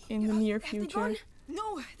in the near Have they future. gone?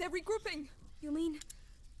 No, they're regrouping. You mean?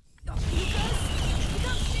 Lucas, you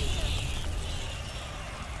can't stay here.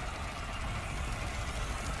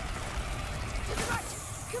 To the right.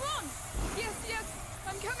 Come on. Yes.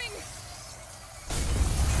 I'm coming.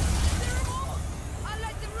 There are more. I'll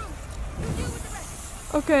light the room. You deal with the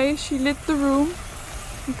rest. Okay, she lit the room.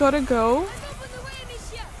 We gotta go. I've opened the way,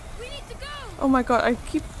 Amicia. We need to go. Oh my god, I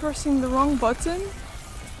keep pressing the wrong button.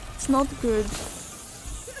 It's not good.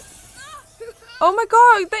 Oh my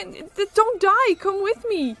god, then don't die, come with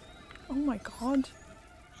me. Oh my god.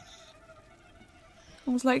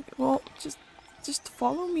 I was like, well, just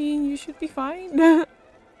follow me and you should be fine.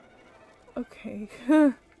 Okay.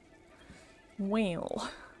 Well.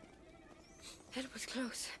 That was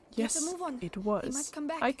close. Yes, to move on. it They was. might come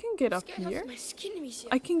back. I can get up Scared here. of my skin, Amicia.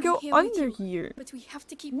 I can I'm go here with under you. here. But we have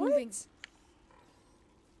to keep What? moving.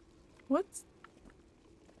 What?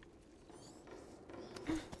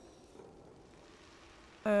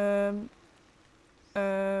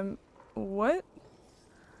 What?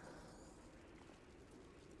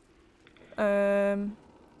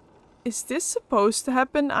 Is this supposed to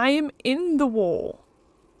happen? I am in the wall.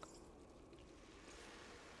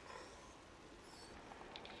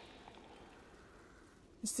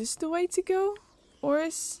 Is this the way to go? Or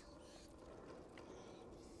is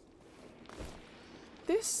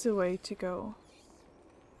this the way to go?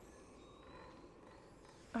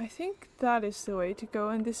 I think that is the way to go,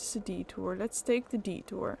 and this is a detour. Let's take the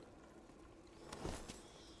detour.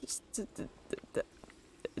 Just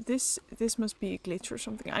this must be a glitch or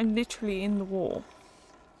something. I'm literally in the wall.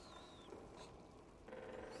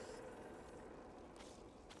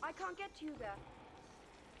 I can't get to you there.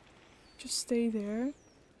 Just stay there.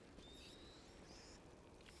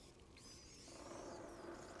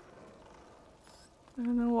 I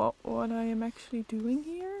don't know what I am actually doing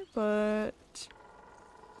here, but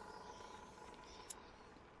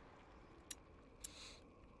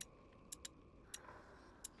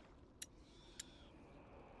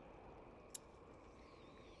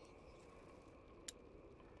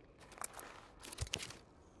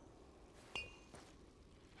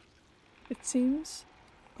it seems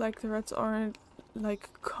like the rats aren't like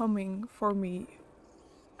coming for me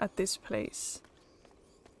at this place.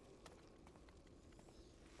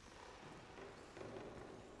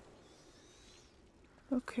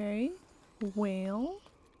 Okay, well,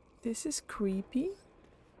 this is creepy.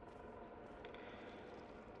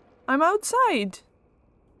 I'm outside!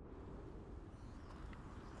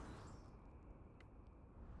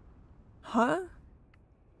 Huh?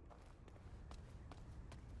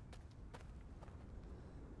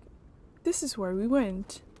 This is where we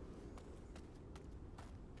went.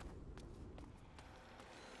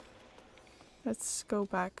 Let's go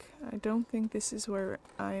back. I don't think this is where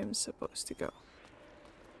I am supposed to go.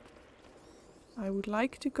 I would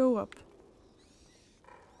like to go up.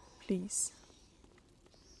 Please.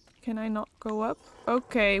 Can I not go up?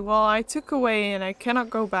 Okay, well I took away and I cannot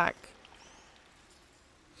go back.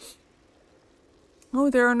 Oh,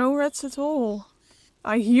 there are no rats at all.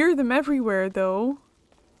 I hear them everywhere though.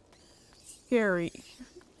 Scary.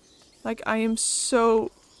 Like I am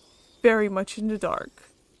so very much in the dark.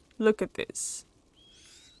 Look at this.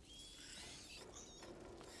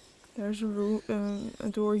 There's a room, a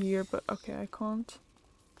door here, but okay, I can't.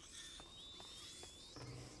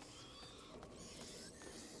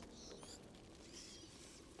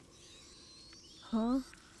 Huh?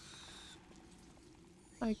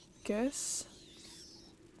 I guess.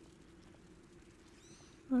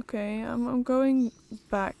 Okay, I'm going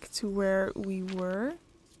back to where we were.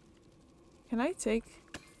 Can I take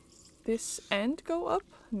this and go up?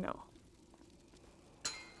 No.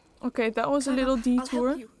 Okay, that was a little detour. I'll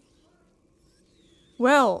help you.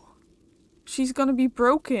 Well, she's gonna be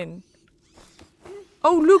broken.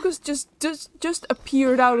 Oh, Lucas just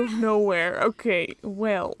appeared out of nowhere. Okay,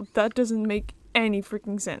 well, that doesn't make any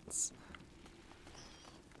freaking sense.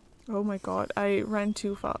 Oh my god, I ran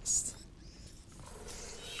too fast.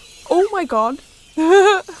 Oh my god.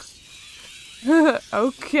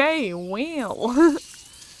 Okay, well.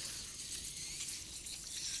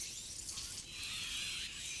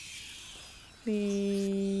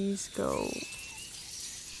 Please go.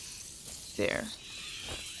 There.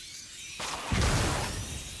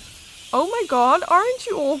 Oh my god, aren't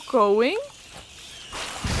you all going?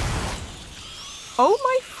 Oh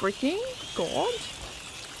my freaking god.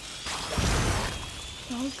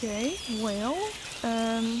 Okay, well,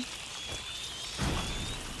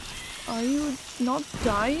 are you not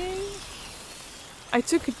dying? I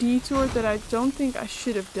took a detour that I don't think I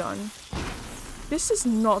should have done. This is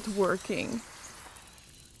not working.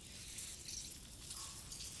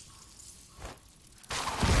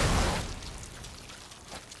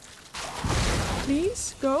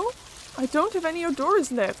 Please, go. I don't have any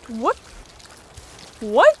doors left. What?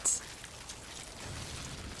 What?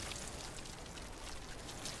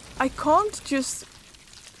 I can't just...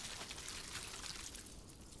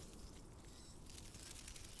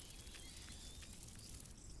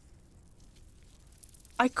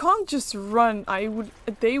 I can't just run. I would...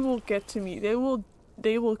 They will get to me. They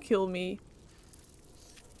will kill me.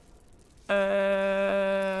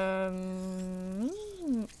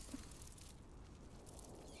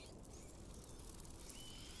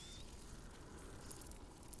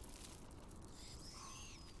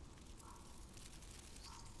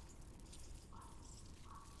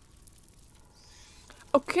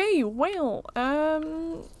 Okay, well,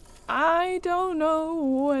 I don't know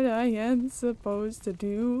what I am supposed to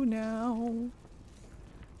do now.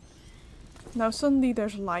 Now suddenly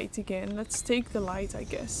there's light again. Let's take the light, I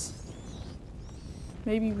guess.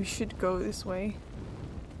 Maybe we should go this way.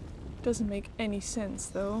 Doesn't make any sense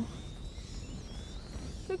though.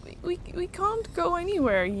 Look, we can't go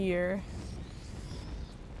anywhere here.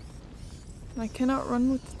 I cannot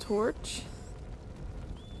run with the torch.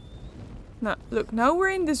 Now, look, now we're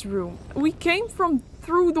in this room. We came from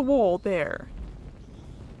through the wall there.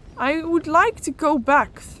 I would like to go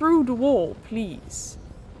back through the wall, please.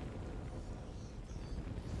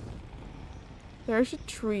 There's a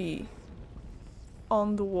tree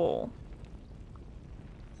on the wall.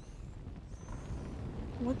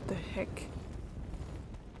 What the heck?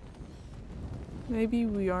 Maybe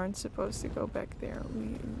we aren't supposed to go back there.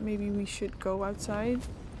 Maybe we should go outside.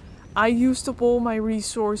 I used up all my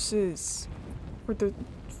resources for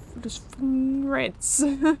those fucking rats.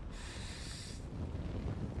 I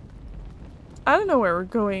don't know where we're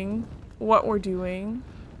going, what we're doing.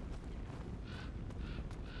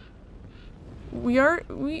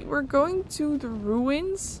 We're going to the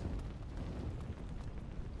ruins.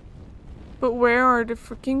 But where are the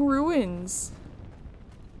freaking ruins?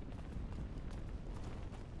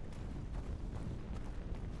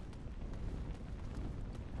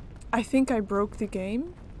 I think I broke the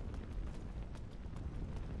game.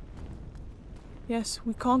 Yes,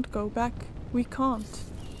 we can't go back. We can't.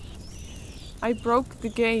 I broke the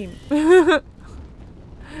game.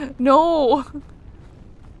 No!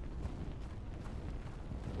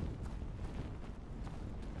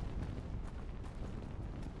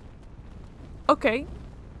 Okay.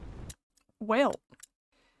 Well.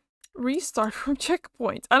 Restart from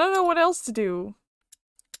checkpoint. I don't know what else to do.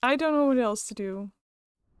 I don't know what else to do.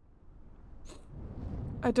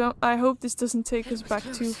 I hope this doesn't take us back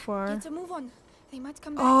too far. Get a move on. They might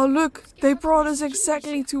come back. Oh look, they brought us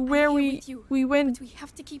exactly to where we went. But we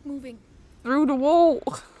have to keep moving. Through the wall.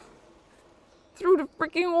 Through the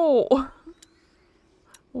freaking wall.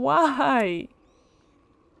 Why?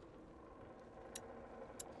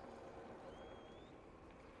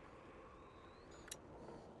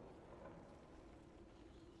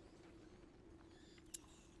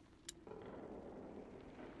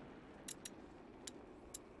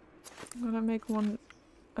 I'm gonna make one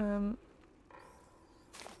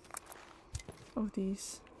of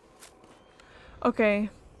these. Okay.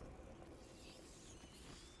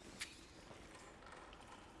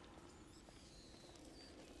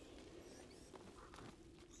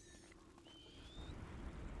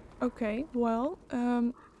 Okay, well,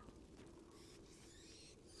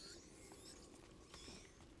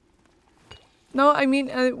 no, I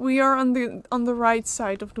mean, we are on the right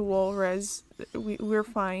side of the wall, Rez. We're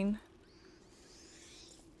fine.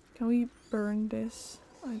 Can we burn this?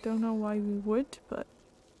 I don't know why we would, but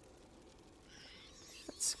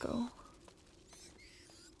let's go.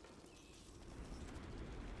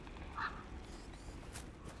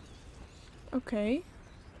 Okay.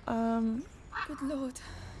 Good lord.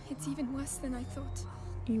 It's even worse than I thought.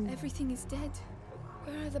 Ew. Everything is dead.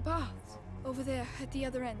 Where are the baths? Over there, at the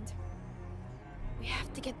other end. We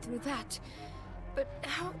have to get through that. But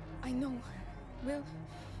how? I know.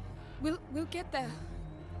 We'll get there.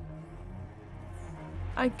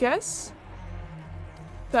 I guess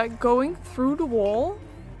that going through the wall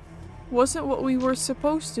wasn't what we were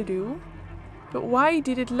supposed to do. But why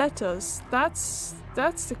did it let us? That's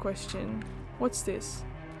the question. What's this?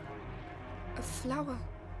 A flower.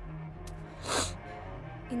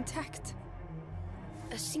 Intact.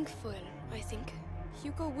 A cinquefoil, I think.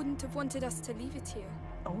 Hugo wouldn't have wanted us to leave it here.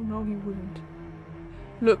 Oh no, he wouldn't.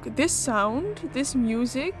 Look, this sound, this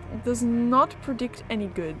music does not predict any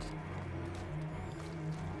good.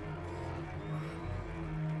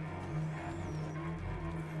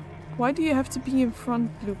 Why do you have to be in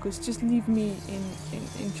front, Lucas? Just leave me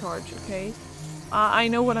in charge, okay? I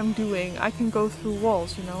know what I'm doing. I can go through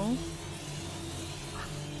walls, you know?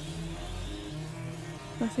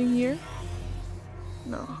 Nothing here?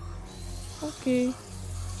 No. Okay.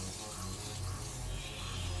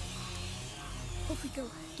 Off we go.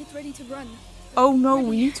 Get ready to run. Oh no,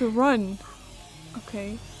 we need to run.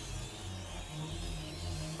 Okay.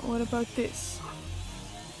 What about this?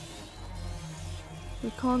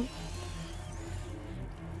 We can't...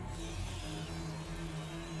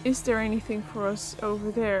 Is there anything for us over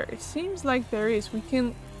there? It seems like there is. We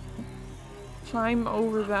can climb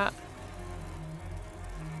over that.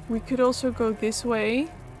 We could also go this way.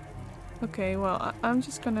 Okay, well, I'm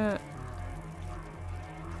just gonna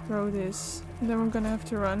throw this. And then we're gonna have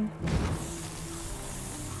to run.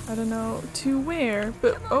 I don't know to where,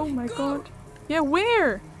 but oh my god. Yeah,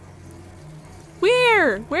 where?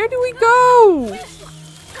 Where? Where do we go?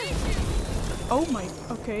 Oh my,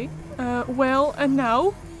 okay. Well, and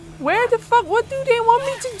now? Where the fuck? What do they want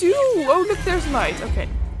me to do? Oh, look, there's light. Okay,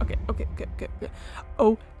 okay.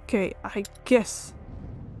 Okay, I guess.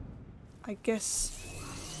 Okay,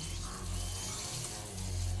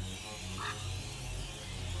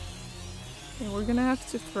 we're gonna have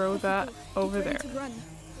to throw that over there.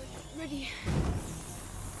 Ready.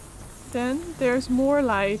 Then there's more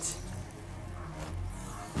light.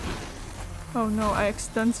 Oh no, I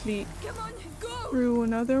accidentally threw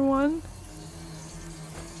another one.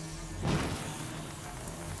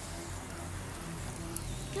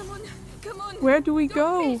 Come on. Where do we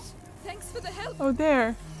go? Thanks for the help. Oh,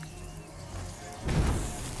 there.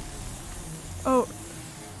 Oh.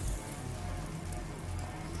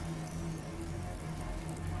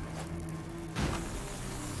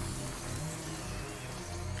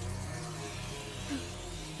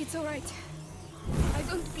 It's all right. I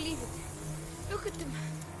don't believe it. Look at them.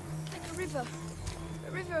 Like a river.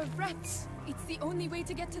 A river of rats. It's the only way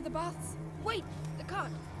to get to the baths. Wait, the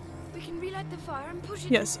cart. We can relight the fire and push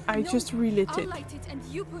it. Yes, I No, just relit I'll it. light it and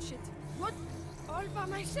you push it. What? All by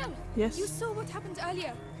myself? Yes. You saw what happened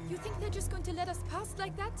earlier. You think they're just going to let us pass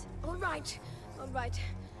like that? All right. All right.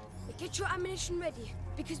 Get your ammunition ready,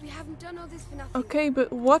 because we haven't done all this for nothing. Okay,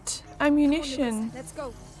 but what Come on, ammunition? Lucas, let's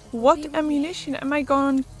go. What ammunition am I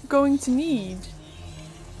going to need?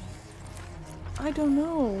 I don't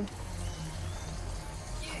know.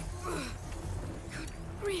 Good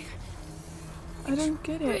grief. I don't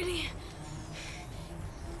get it. Really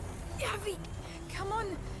heavy. Come on,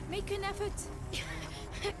 make an effort.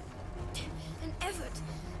 An effort.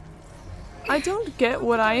 I don't get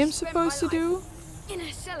what I am supposed to do. In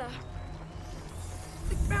a cellar.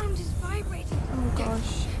 The ground is vibrating. Oh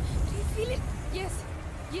gosh. Do you feel it? Yes,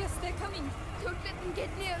 yes, they're coming. Don't let them get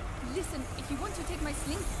near. Listen, if you want to take my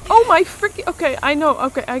sling. Oh my freaking. Okay, I know.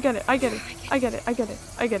 Okay, I get it. I get it. I get it. I get it.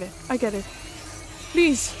 I get it. I get it.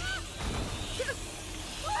 Please.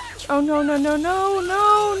 Oh no no no no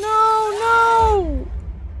no no no.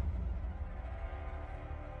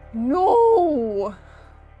 No.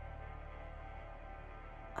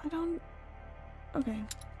 I don't. Okay.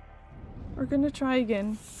 We're gonna try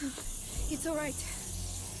again. It's all right.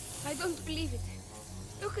 I don't believe it.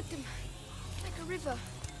 Look at them. Like a river.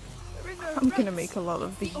 A river of I'm gonna rats. make a lot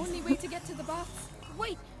of The these. only way to get to the baths.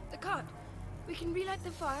 Wait, the cart. We can relight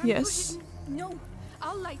the fire Yes. and push it in. No,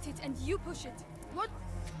 I'll light it and you push it. What?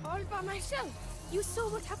 All by myself? You saw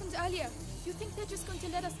what happened earlier. You think they're just going to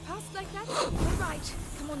let us pass like that? All right.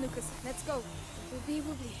 Come on, Lucas, let's go. Woobly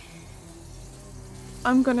woobly.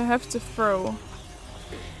 I'm gonna have to throw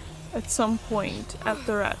at some point at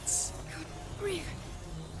the rats. Good grief.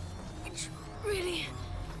 It's really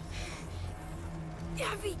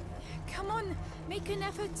heavy. Come on, make an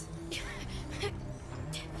effort.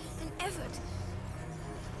 An effort.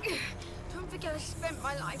 Don't forget I spent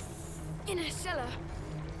my life in a cellar.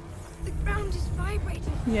 The ground is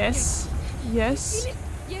vibrating. Yes. Yes. Feel it?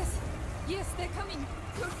 Yes, yes, they're coming.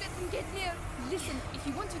 Don't let them get near. Listen, if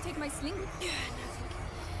you want to take my sling.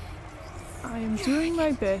 I am doing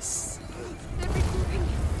my best. They're regrouping.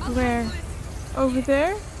 I'll Where? handle it. Over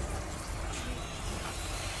there?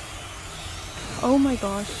 Oh my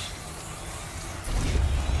gosh.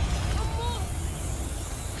 One more.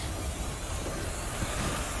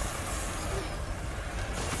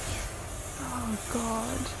 Oh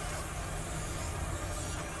god.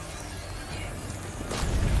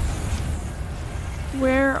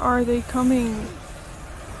 Where are they coming?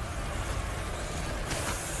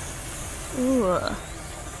 Ooh. I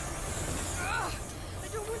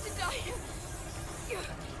don't want to die.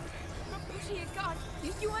 I'm not pushing a cart.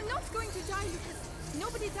 You are not going to die, Lucas.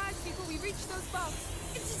 Nobody dies before we reach those baths.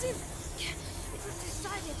 It's as if it was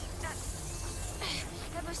decided that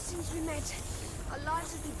ever since we met, our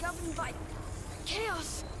lives have been governed by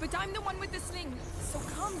chaos. But I'm the one with the sling, so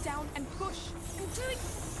calm down and push. I'm doing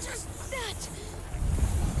just that.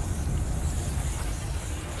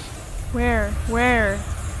 Where? Where?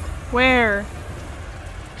 Where?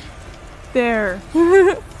 There.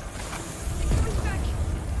 Coming back.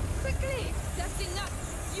 Quickly. That's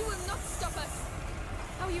enough. You will not stop us.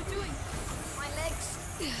 How are you doing? My legs,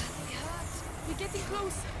 they hurt. We're getting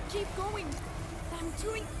close. Keep going. I'm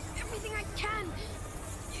doing everything I can.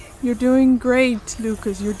 You're doing great,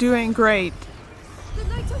 Lucas. You're doing great. The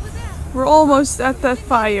light over there. We're almost at that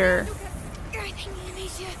fire. Lucas. I think,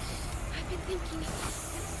 Amicia, I've been thinking.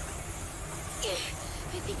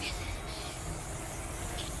 I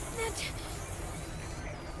think that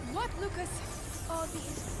What, Lucas? all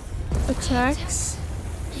these Attacks.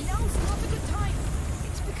 Now's not a good time.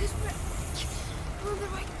 it's because we're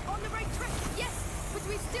On the right track, yes, but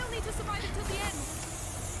we still need to survive until the end.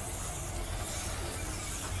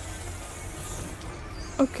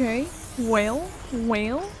 Okay. Well,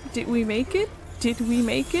 did we make it? Did we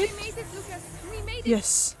make it? We made it, Lucas. We made it.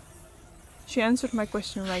 Yes. She answered my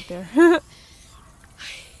question right there.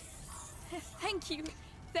 Thank you.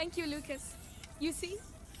 Thank you, Lucas. You see,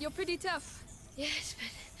 you're pretty tough. Yes,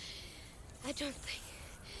 but I don't think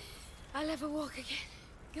I'll ever walk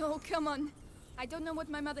again. Oh, come on. I don't know what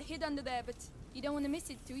my mother hid under there, but you don't want to miss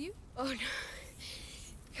it, do you? Oh no.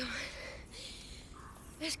 Come on.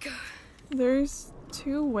 Let's go. There's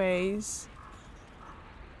two ways.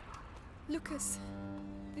 Lucas,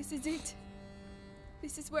 this is it.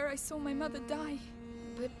 This is where I saw my mother die.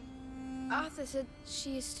 But Arthur said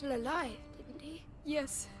she is still alive, didn't he?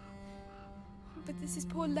 Yes. But this is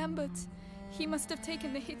poor Lambert. He must have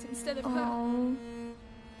taken the hit instead of her. Oh.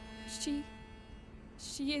 She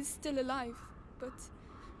is still alive, but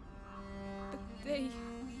they...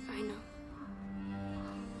 I know.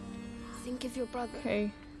 Think of your brother.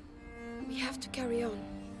 Okay. We have to carry on.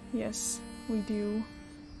 Yes, we do.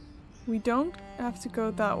 We don't have to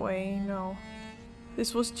go that way, no.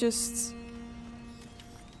 This was just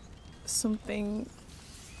something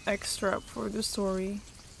extra for the story.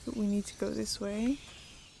 But we need to go this way.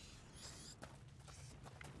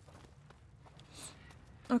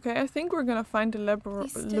 Okay, I think we're gonna find the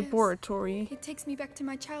laboratory. It takes me back to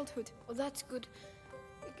my childhood. Well, that's good.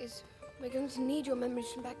 Because we're going to need your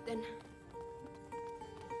memories from back then.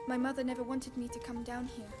 My mother never wanted me to come down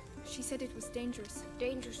here. She said it was dangerous.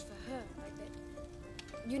 Dangerous for her, I bet.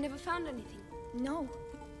 You never found anything? No,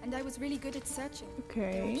 and I was really good at searching. There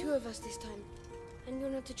Okay. were two of us this time. And you're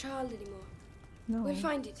not a child anymore. No. We'll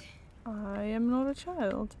find it. I am not a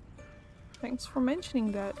child. Thanks for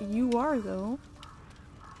mentioning that. You are, though.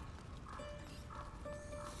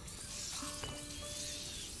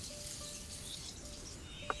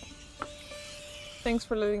 Thanks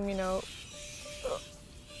for letting me know.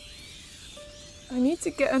 I need to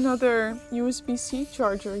get another USB-C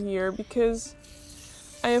charger here because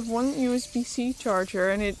I have one USB-C charger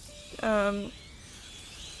and it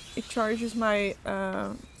charges my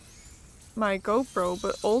my GoPro,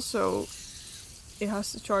 but also it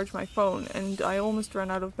has to charge my phone, and I almost ran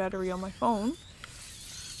out of battery on my phone.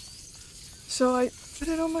 So I put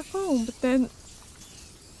it on my phone, but then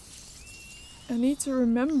I need to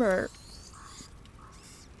remember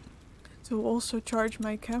to also charge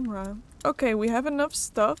my camera. Okay, we have enough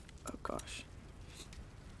stuff. Oh gosh.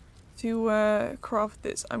 To craft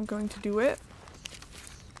this. I'm going to do it.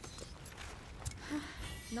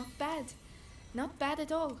 Not bad. Not bad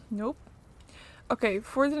at all. Nope. Okay,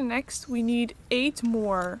 for the next we need 8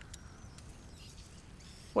 more.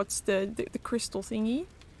 What's the crystal thingy?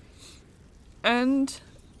 And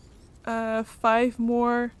 5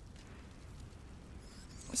 more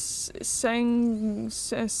thingy.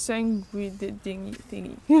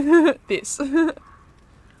 This.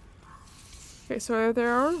 Okay, so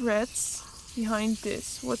there are rats behind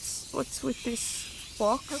this. What's with this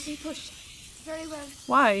box? Help me push. Very well.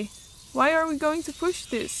 Why? Why are we going to push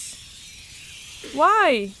this?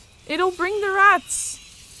 Why? It'll bring the rats.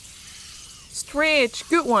 Stretch.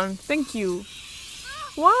 Good one. Thank you.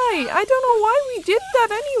 Why? I don't know why we did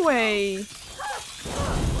that anyway.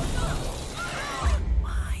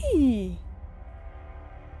 Why?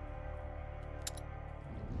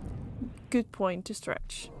 Good point to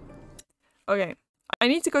stretch. Okay. I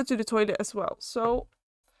need to go to the toilet as well, so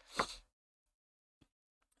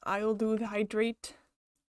I will do the hydrate.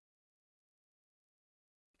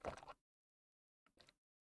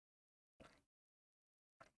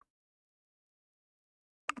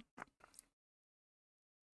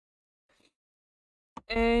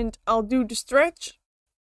 And I'll do the stretch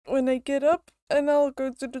when I get up, and I'll go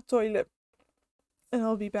to the toilet. And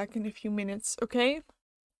I'll be back in a few minutes, okay?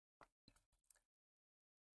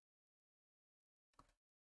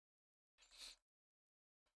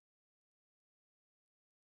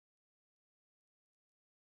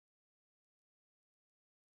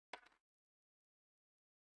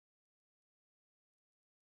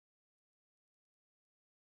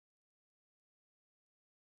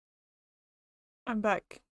 I'm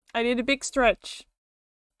back. I did a big stretch.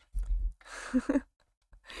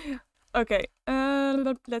 Okay,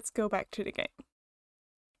 let's go back to the game.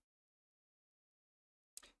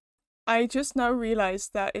 I just now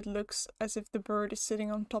realized that it looks as if the bird is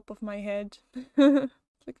sitting on top of my head.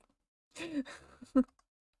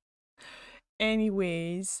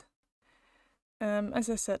 Anyways, as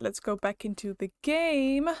I said, let's go back into the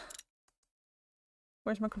game.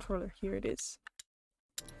 Where's my controller? Here it is.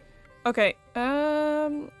 Okay,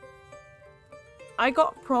 I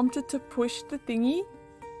got prompted to push the thingy.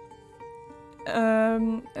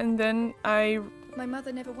 And then My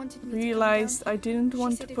mother never wanted me realized to come down. I didn't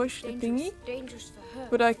want said to it was push the dangerous. thingy, Dangerous for her.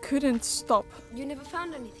 but I couldn't stop. You never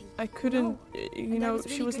found anything. I couldn't, you and I know, was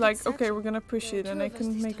she really was good at like, okay, searching. we're gonna push There it, are and two I of us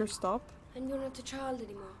couldn't this make her time. stop. And you're not a child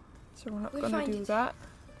anymore. So we're not We'll gonna find do it. that.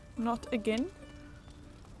 Not again.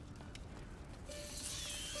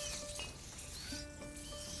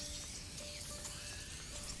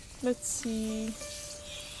 Let's see.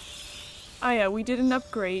 Ah yeah, we did an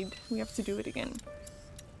upgrade. We have to do it again.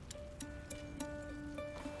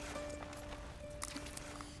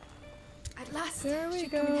 At last, There we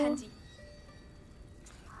should come in go. handy.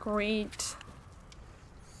 Great.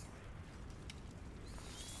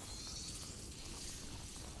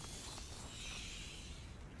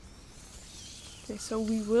 Okay, so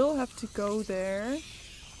we will have to go there.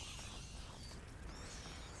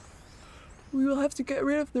 We will have to get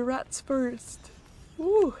rid of the rats first.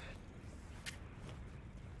 Woo!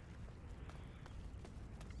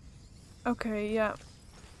 Okay, yeah.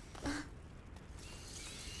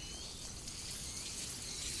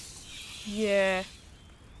 Yeah.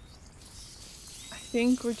 I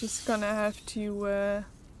think we're just gonna have to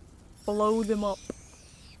blow them up.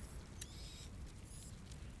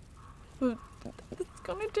 But it's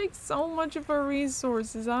gonna take so much of our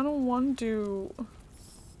resources. I don't want to.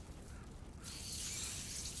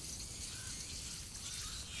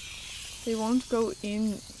 They won't go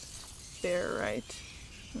in there, right?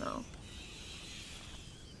 No.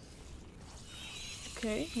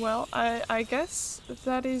 Okay, well, I guess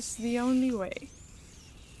that is the only way.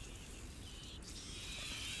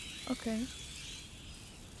 Okay.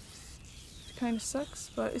 It kind of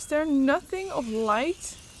sucks, but is there nothing of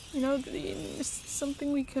light? You know, is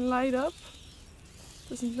something we can light up?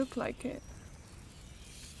 Doesn't look like it.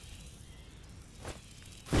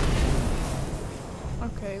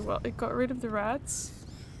 Okay, well, it got rid of the rats.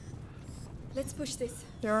 Let's push this.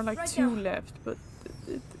 There are like Right two now. left, but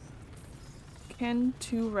can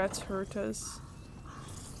 2 rats hurt us?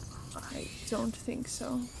 I don't think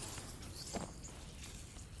so.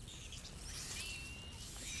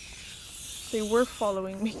 They were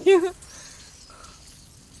following me.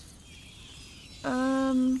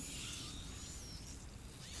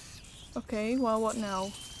 Okay, well, what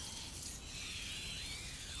now?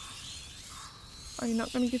 Are you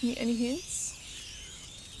not gonna give me any hints?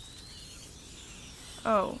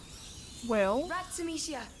 Oh. Well. Rats,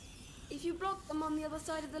 Amicia. If you block them on the other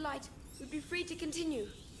side of the light, we'd be free to continue.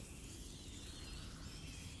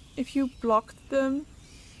 If you blocked them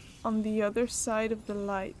on the other side of the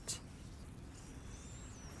light.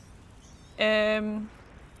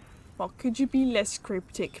 Well, could you be less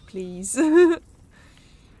cryptic, please?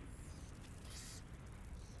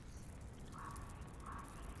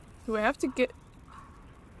 Do I have to get...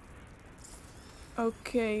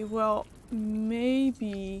 Okay, well,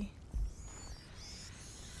 maybe...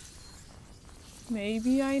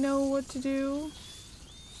 Maybe I know what to do.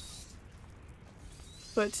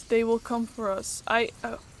 But they will come for us. Okay,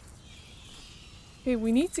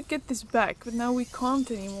 we need to get this back, but now we can't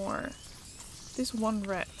anymore. This one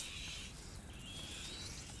rat.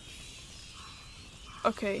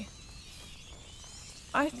 Okay.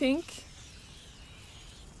 I think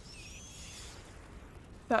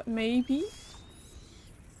that maybe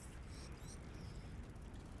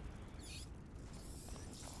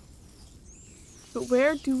but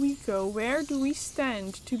where do we go? Where do we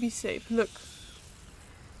stand to be safe? Look.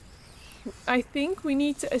 I think we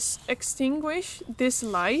need to extinguish this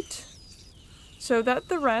light so that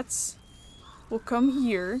the rats will come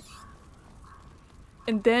here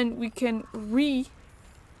and then we can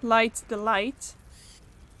re-light the light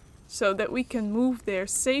so that we can move there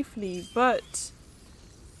safely. But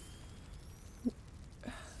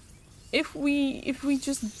if we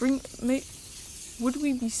just would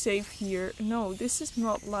we be safe here? No, this is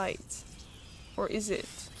not light. Or is it?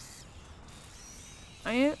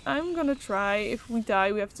 I'm gonna try. If we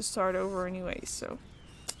die, we have to start over anyway, so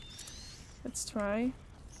let's try.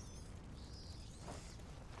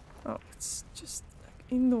 Oh, it's just like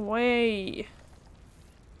in the way.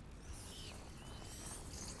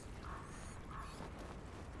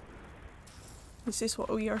 This is what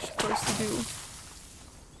we are supposed to do.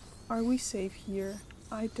 Are we safe here?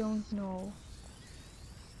 I don't know.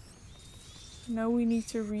 Now we need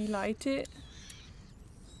to relight it.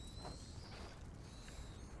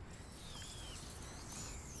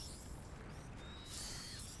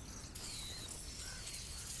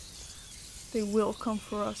 They will come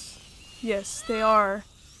for us. Yes, they are.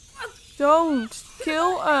 Don't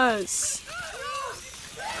kill us!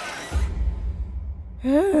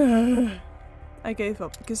 I gave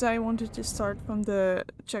up because I wanted to start from the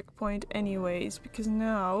checkpoint anyways, because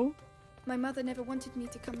now My mother never wanted me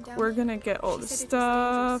to come down. we're gonna get all She the said it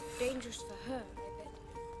was stuff. Dangerous for her,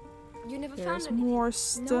 I bet. You never There's found anything. more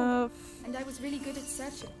stuff. And I was really good at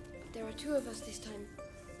searching. There are 2 of us this time,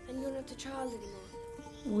 and you're not a child anymore.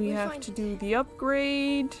 We We'll have find to it. do the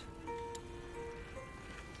upgrade.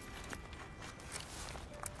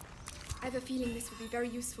 I have a feeling this will be very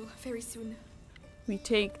useful very soon. We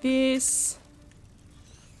take this.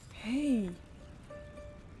 Hey,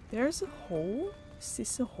 there's a hole? Is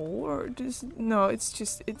this a hole or does... No, it's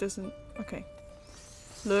just, it doesn't... Okay.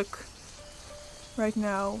 Look. Right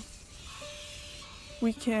now.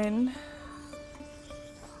 We can...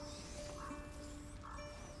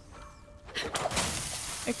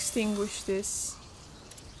 extinguish this.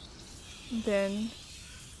 Then,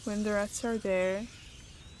 when the rats are there,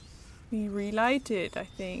 we relight it, I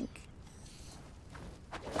think.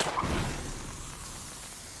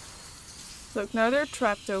 Look, now they're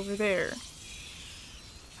trapped over there.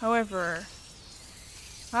 However...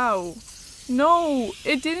 How? No!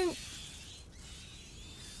 It didn't...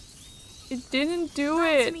 It didn't do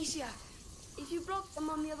it! Amicia, if you block them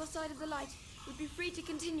on the other side of the light, you'd be free to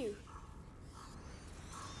continue.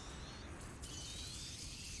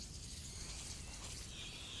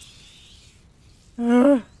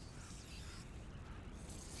 Ugh.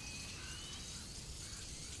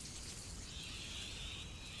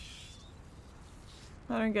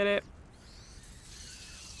 I don't get it.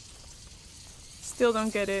 Still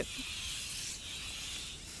don't get it.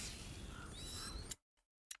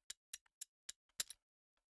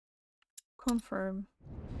 Confirm.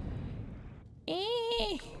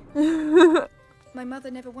 My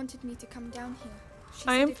mother never wanted me to come down here. She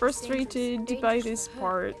I said am it was frustrated by Dangerous this for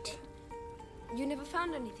her. part. You never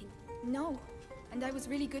found anything. No, and I was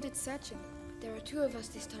really good at searching. There are two of us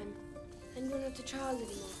this time, and you're not a child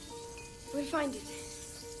anymore. We'll find it.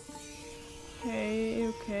 Okay,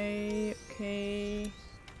 okay, okay.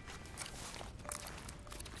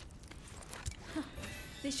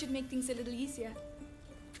 This should make things a little easier.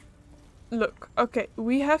 Look, okay,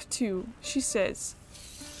 we have to, she says,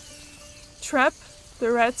 trap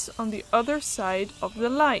the rats on the other side of the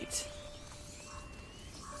light.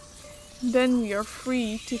 Then we are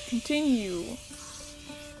free to continue.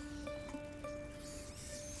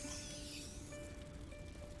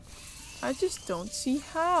 I just don't see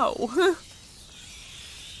how.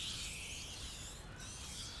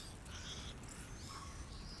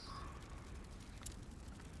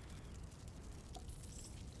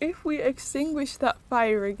 If we extinguish that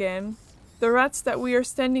fire again, the rats that we are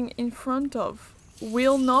standing in front of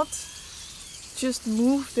will not just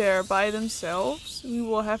move there by themselves. We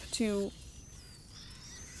will have to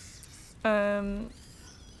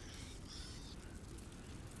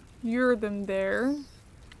lure them there.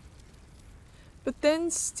 But then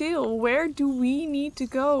still, where do we need to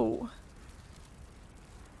go?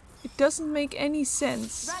 It doesn't make any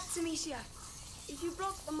sense. Rats, Amicia. If you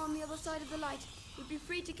block them on the other side of the light, you'd be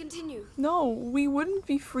free to continue. No, we wouldn't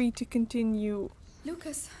be free to continue.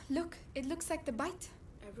 Lucas, look, it looks like the bite.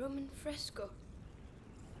 A Roman fresco.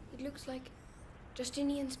 It looks like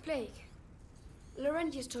Justinian's plague.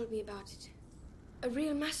 Laurentius told me about it. A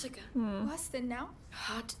real massacre. Worse than now?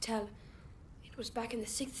 Hard to tell. It was back in the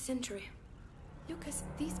 6th century. Lucas,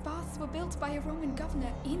 these baths were built by a Roman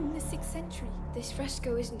governor in the 6th century. This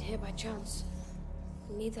fresco isn't here by chance.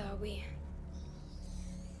 Neither are we.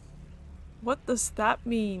 What does that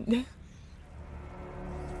mean?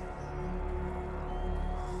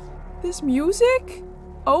 This music?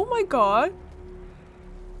 Oh my god.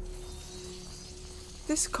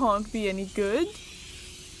 This can't be any good.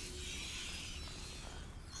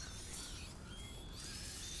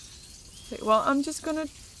 Okay, well, I'm just gonna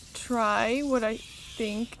try what I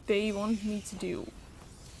think they want me to do.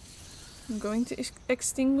 I'm going to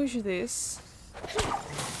extinguish this.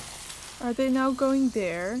 Are they now going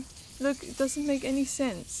there? Look, it doesn't make any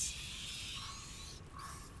sense.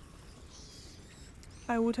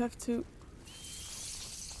 I would have to...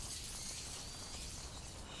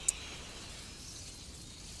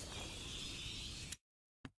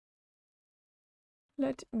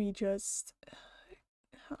 Let me just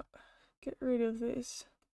get rid of this.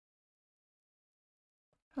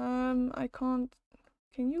 I can't...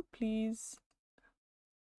 Can you please...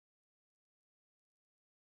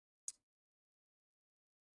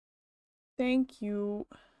 Thank you.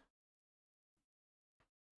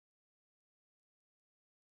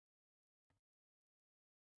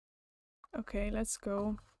 Okay, let's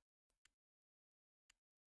go.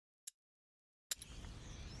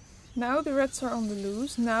 Now the rats are on the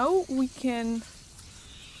loose. Now we can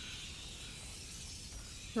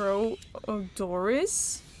throw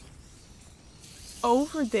Doris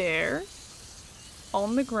over there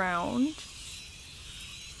on the ground.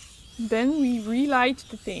 Then we relight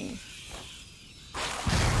the thing.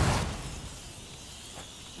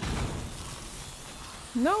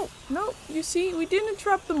 No, no, you see, we didn't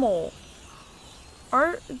trap them all.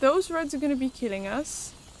 Are those rats going to be killing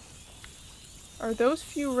us? Are those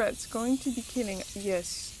few rats going to be killing us?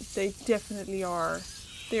 Yes, they definitely are.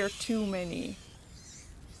 There are too many.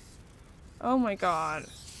 Oh my god.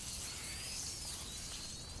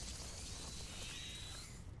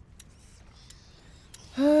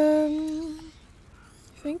 I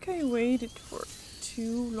think I waited for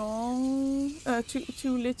too long.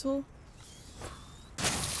 Too little.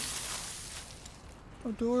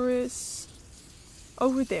 Doris.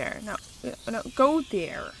 Over there. Now, No, go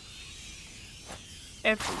there.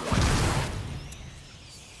 Everyone.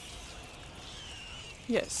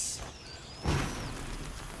 Yes.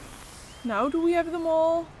 Now do we have them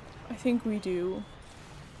all? I think we do.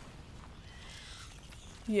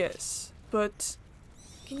 Yes, but...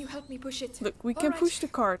 Can you help me push it? Look, we can push the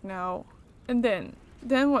cart now. And then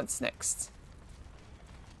what's next?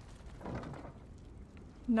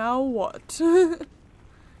 Now what?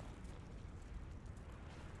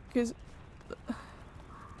 Because...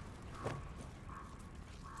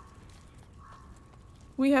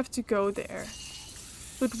 we have to go there.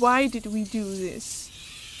 But why did we do this?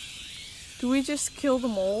 Do we just kill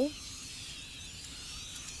them all?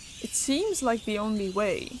 It seems like the only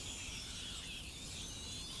way.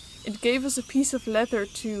 It gave us a piece of leather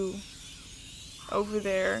too. Over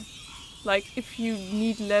there. Like, if you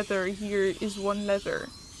need leather, here is one leather.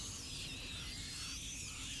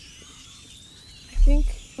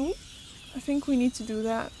 I think we need to do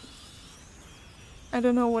that. I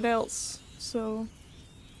don't know what else, so...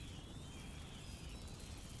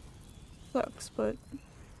 sucks, but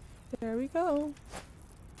there we go.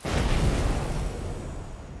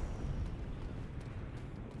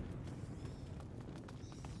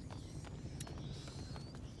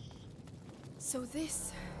 So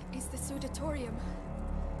this is the sudatorium.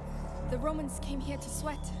 The Romans came here to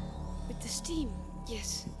sweat. With the steam,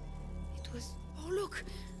 yes. It was... Oh, look!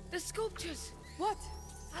 The sculptures! What?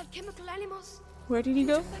 Alchemical animals. Where did he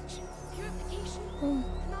go? Purification, Oh.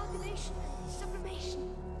 amalgamation,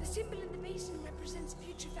 sublimation. The symbol in the basin represents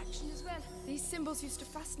putrefaction as well. These symbols used to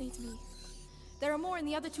fascinate me. There are more in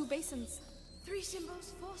the other 2 basins. 3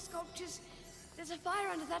 symbols, 4 sculptures. There's a fire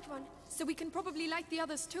under that one. So we can probably light the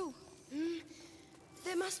others too.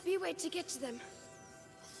 There must be a way to get to them.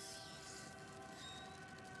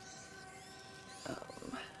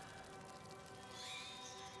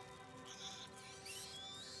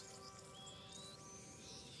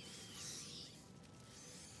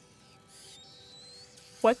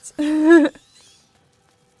 What? The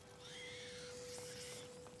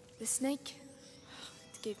snake.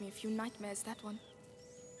 It gave me a few nightmares, that one.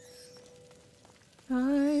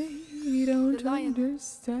 I don't The lion.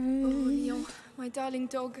 understand. Oh, Leon, my darling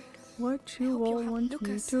dog. What I you hope all you're want me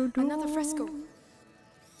Lucas, to do. another fresco.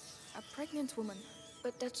 A pregnant woman.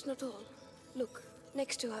 But that's not all. Look,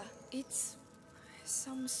 next to her. It's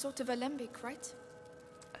some sort of alembic, right?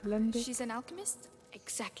 Alembic. She's an alchemist?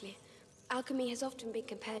 Exactly. Alchemy has often been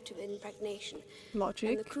compared to impregnation.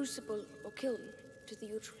 Logic. And the crucible or kiln to the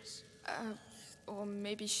uterus. Or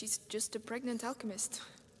maybe she's just a pregnant alchemist.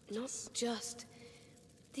 Not just.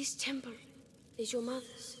 This temple is your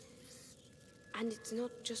mother's. And it's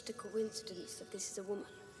not just a coincidence that this is a woman.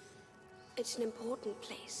 It's an important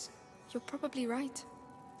place. You're probably right.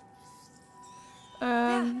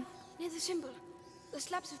 There, near the symbol. The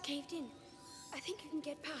slabs have caved in. I think you can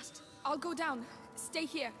get past. I'll go down. Stay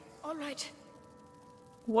here. All right.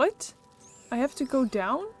 What? I have to go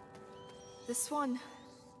down? The swan.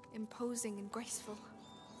 Imposing and graceful.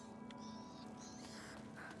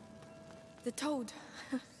 The toad.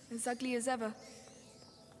 As ugly as ever.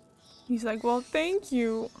 He's like, well, thank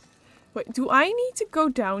you. Wait, do I need to go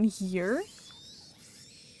down here?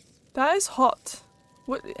 That is hot.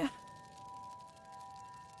 What?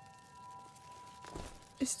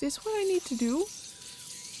 Is this what I need to do?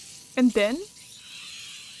 And then?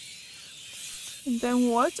 And then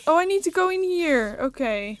what? Oh, I need to go in here.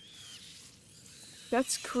 Okay.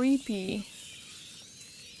 That's creepy.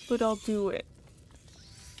 But I'll do it.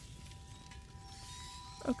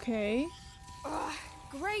 Okay.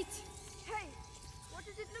 Great! Hey, what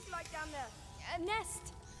does it look like down there? A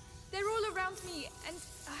nest! They're all around me, and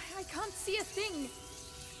I can't see a thing.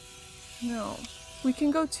 No. We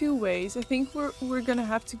can go 2 ways. I think we're gonna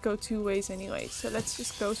have to go 2 ways anyway. So let's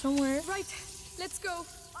just go somewhere. Right, let's go.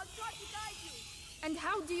 I'll try to guide you. And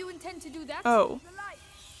how do you intend to do that? Oh. The light.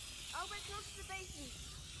 I'll wait close to the basin.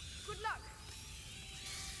 Good luck.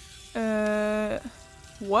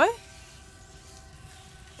 What?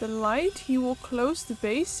 The light? He will close the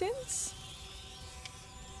basins?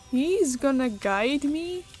 He's gonna guide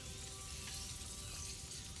me?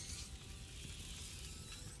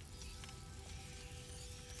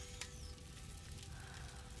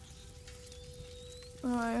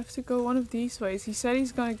 Oh, I have to go one of these ways. He said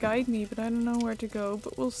he's gonna guide me, but I don't know where to go,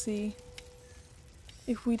 but we'll see.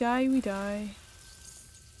 If we die, we die.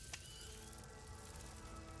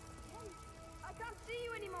 I can't see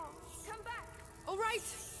you anymore. Come back. All right.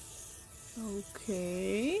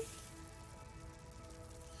 Okay.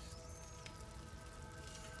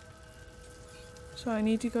 So I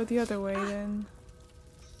need to go the other way then.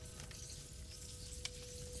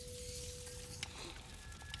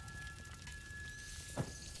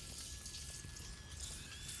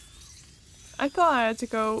 I thought I had to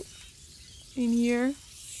go in here.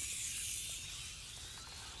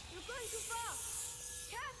 You're going too far.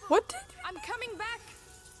 Careful. What did? I'm coming back.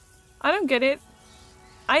 I don't get it.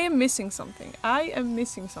 I am missing something. I am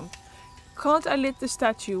missing something. Can't I lit the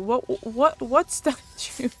statue? What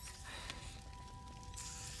statue?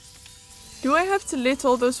 Do I have to lit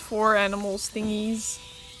all those 4 animals thingies?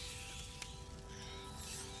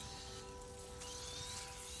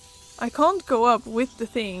 I can't go up with the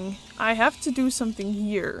thing. I have to do something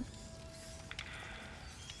here.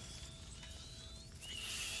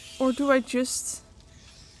 Or do I just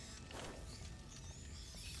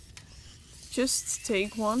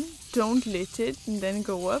take one, don't lit it, and then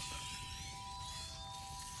go up?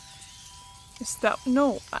 Is that...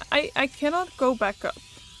 No, I cannot go back up.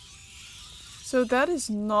 So that is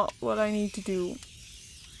not what I need to do.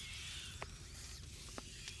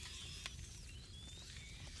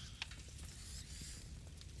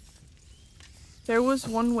 There was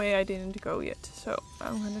one way I didn't go yet, so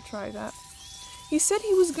I'm gonna try that. He said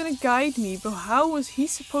he was gonna guide me, but how was he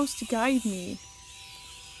supposed to guide me?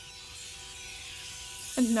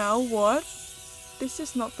 And now what? This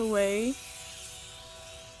is not the way.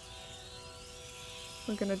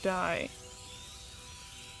 We're gonna die.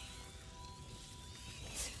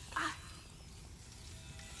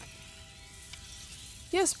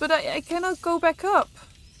 Yes, but I cannot go back up.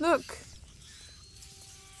 Look.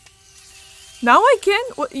 Now I can?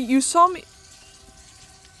 What, you saw me...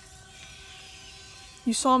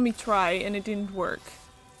 You saw me try and it didn't work.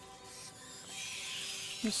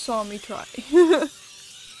 You saw me try.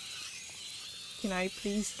 Can I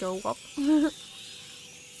please go up?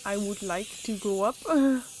 I would like to go up.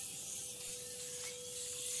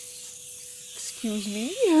 Excuse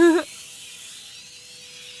me.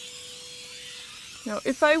 Now,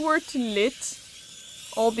 if I were to lit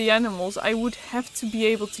all the animals, I would have to be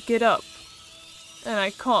able to get up. And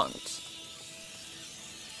I can't.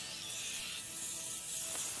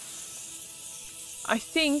 I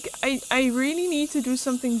think I really need to do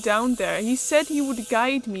something down there. He said he would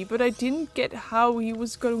guide me, but I didn't get how he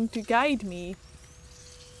was going to guide me.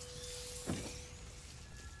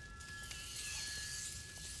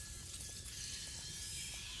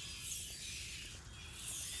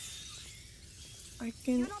 I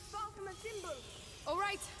can... You're not far from a symbol. All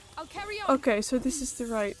right, I'll carry on. Okay, so this is the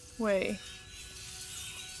right way.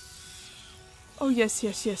 Oh, yes,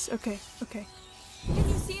 yes, yes. Okay, okay. Can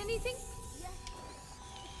you see anything? Yes.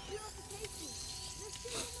 Purification. There's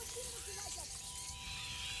still more symbols to light up.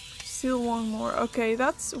 Still one more. Okay,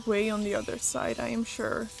 that's way on the other side, I am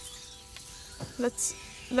sure. Let's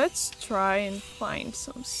try and find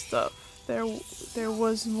some stuff. There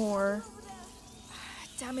was more.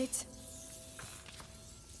 Damn it.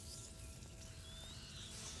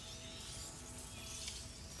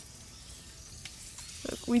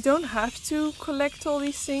 Look, we don't have to collect all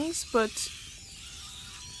these things, but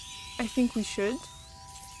I think we should.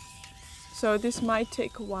 So this might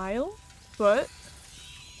take a while, but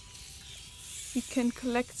we can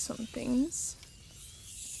collect some things.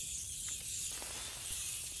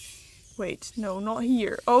 Wait, no, not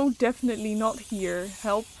here. Oh, definitely not here.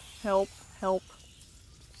 Help, help, help.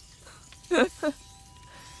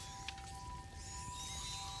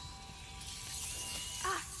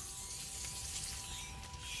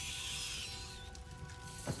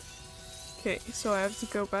 Okay, so I have to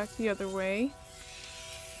go back the other way.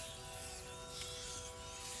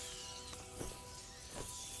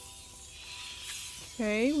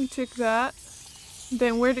 Okay, we took that.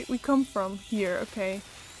 Then where did we come from? Here, okay.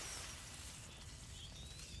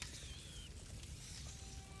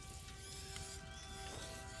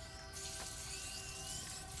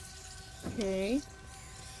 Okay.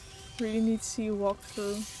 Really need to see a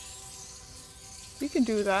walkthrough. We can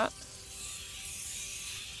do that.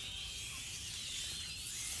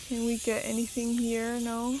 Can we get anything here?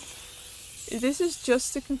 No. This is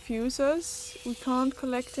just to confuse us. We can't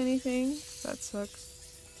collect anything. That sucks.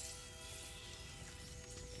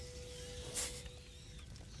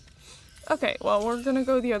 Okay, well, we're gonna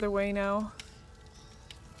go the other way now.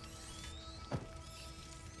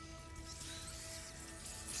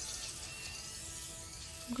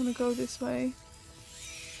 I'm gonna go this way.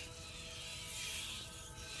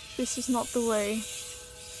 This is not the way.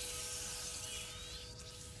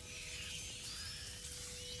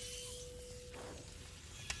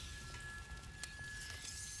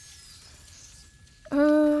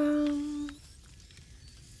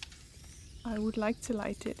 I would like to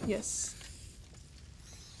light it, yes.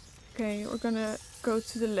 Okay, we're gonna go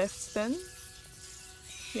to the left then.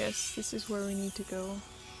 Yes, this is where we need to go.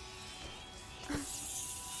 You're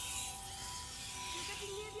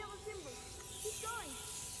getting near the other symbol.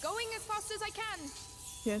 Going as fast as I can.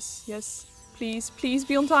 Yes, yes. Please, please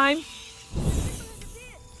be on time.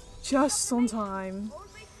 Just on time. All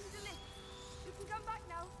wait in the lift. You can come back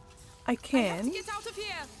now. I I have to can. get out of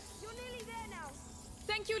here. You're nearly there now.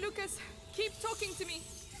 Thank you, Lucas. Keep talking to me.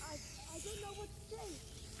 I don't know what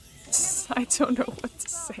to say. I don't know what to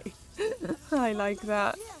say. I like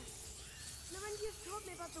that. Yeah. Laurentius told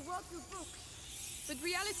me about the world through books. But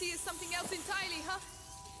reality is something else entirely, huh?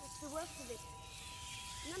 That's the worst of it.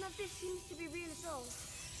 None of this seems to be real at all.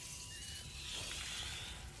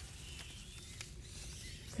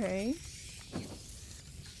 Okay.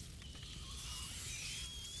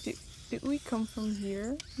 Did we come from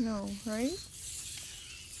here? No, right?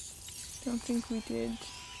 Don't think we did.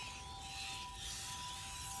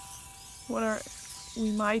 What are...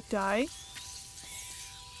 We might die.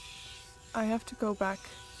 I have to go back.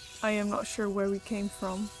 I am not sure where we came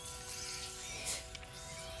from.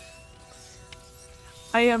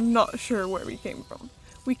 I am not sure where we came from.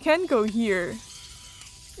 We can go here.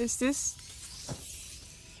 Is this...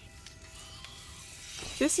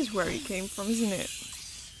 This is where we came from, isn't it?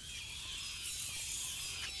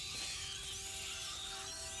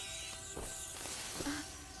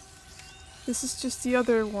 This is just the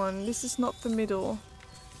other one. This is not the middle.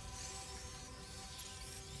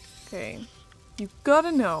 Okay. You've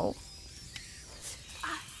gotta know.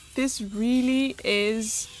 This really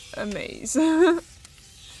is a maze.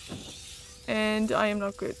 And I am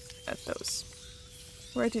not good at those.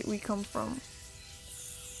 Where did we come from?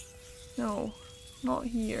 No, not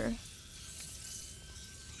here.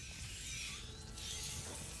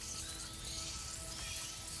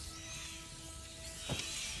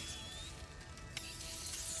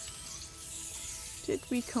 Did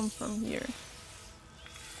we come from here?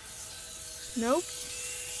 Nope.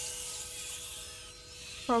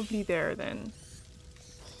 Probably there then.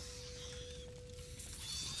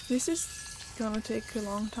 This is gonna take a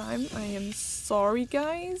long time. I am sorry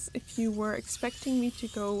guys if you were expecting me to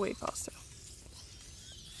go way faster.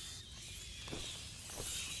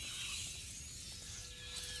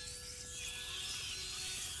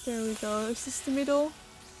 There we go. Is this the middle?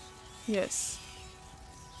 Yes.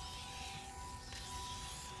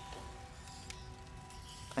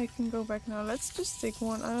 I can go back now. Let's just take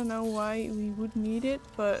one. I don't know why we would need it,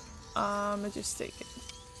 but I'll just take it.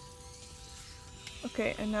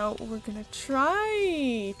 Okay, and now we're gonna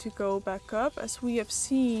try to go back up. As we have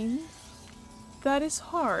seen, that is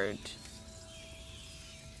hard.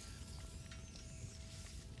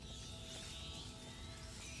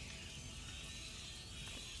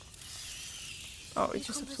 Oh, we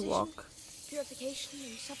just have to walk. Purification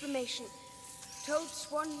and sublimation. Toad,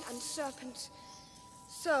 swan, and serpent.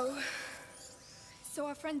 So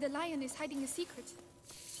our friend the lion is hiding a secret.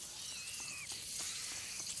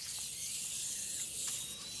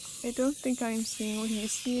 I don't think I'm seeing what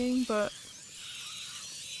he's seeing, but...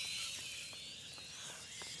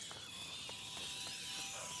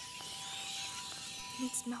 In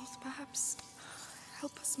its mouth, perhaps.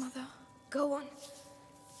 Help us, Mother. go on.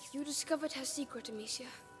 You discovered her secret, Amicia.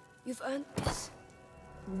 You've earned this.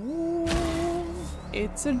 Ooh,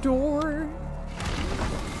 it's a door.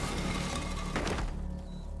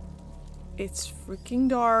 It's freaking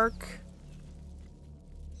dark.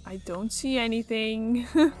 I don't see anything.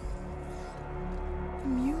 The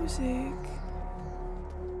music.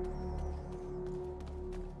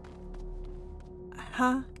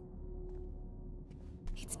 Huh?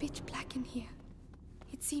 It's pitch black in here.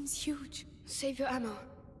 It seems huge. Save your ammo.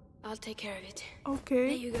 I'll take care of it. Okay.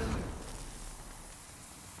 There you go.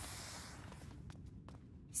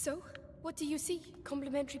 So, what do you see?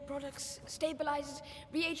 Complementary products, stabilizers,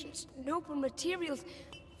 reagents, noble materials.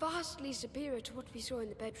 Vastly superior to what we saw in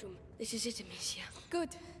the bedroom. This is it, Amicia. Good.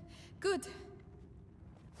 Good.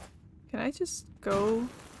 Can I just go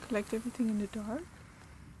collect everything in the dark?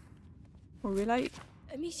 Or will I?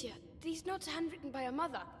 Amicia, these notes are handwritten by your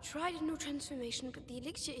mother. Tried a new transformation, but the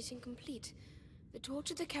elixir is incomplete. The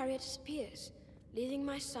torch of the carrier disappears, leaving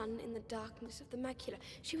my son in the darkness of the macula.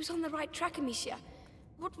 She was on the right track, Amicia.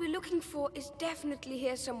 What we're looking for is definitely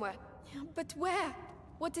here somewhere. Yeah, but where?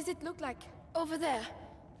 What does it look like? Over there.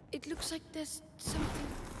 It looks like there's something.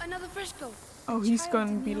 Another fresco. Oh, he's child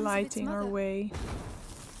gonna in the be arms of its lighting our mother. way.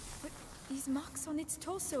 But these marks on its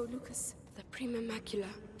torso, Lucas. The prima macula.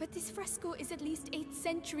 But this fresco is at least 8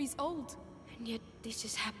 centuries old. And yet this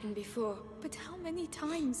has happened before. But how many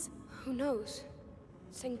times? Who knows?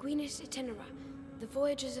 Sanguinis itinera. The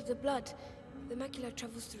voyages of the blood. The macula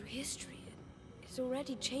travels through history. It's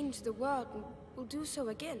already changed the world and will do so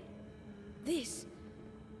again. This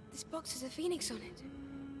box has a phoenix on it.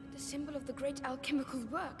 The symbol of the great alchemical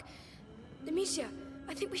work. Amicia,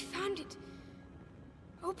 I think we found it.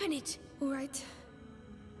 Open it. All right.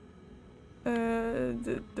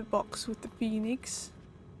 The box with the phoenix.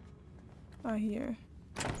 Ah, here.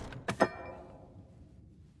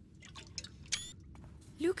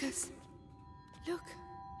 Lucas, look.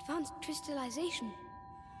 Advanced crystallization.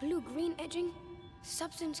 Blue-green edging.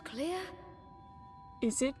 Substance clear.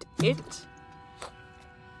 Is it it?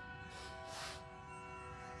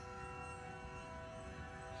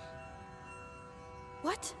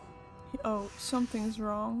 What? Oh, something's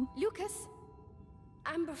wrong. Lucas,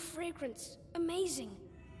 Amber fragrance. Amazing.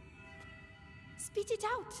 spit it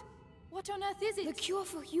out. What on earth is it? The cure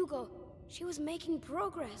for Hugo. She was making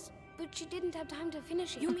progress, but she didn't have time to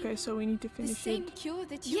finish it. Okay, so we need to The finish same it. cure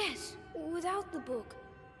that you... Yes, without the book.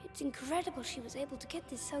 It's incredible she was able to get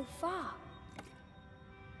this so far.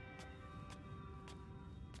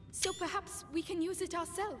 So perhaps we can use it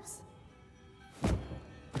ourselves.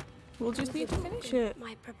 We'll just need to finish it.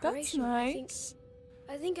 My That's preparation, nice.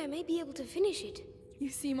 I think I may be able to finish it. You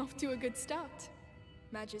seem off to a good start,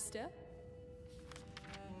 Magister.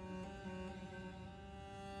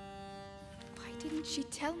 Why didn't she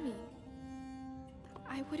tell me?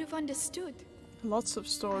 I would have understood. Lots of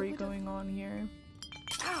story going on here.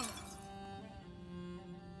 Ow!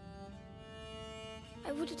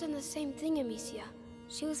 I would have done the same thing, Amicia.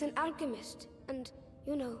 She was an alchemist, and,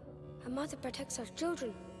 you know, a mother protects her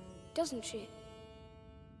children, doesn't she?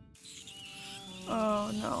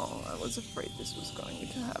 Oh no, I was afraid this was going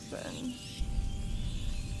to happen.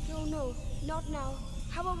 No, not now.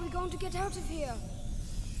 How are we going to get out of here?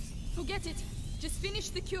 Forget it. Just finish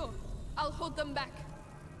the cure. I'll hold them back.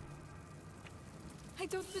 I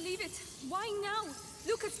don't believe it. Why now?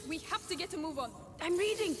 Lucas, we have to get a move on. I'm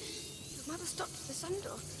reading. Your mother stopped at the sun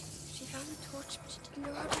door. She found the torch, but she didn't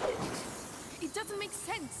know how to get it. It doesn't make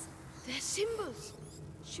sense. They're symbols.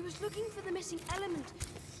 She was looking for the missing element,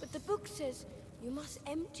 but the book says you must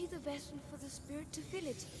empty the vessel for the spirit to fill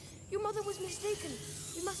it. Your mother was mistaken.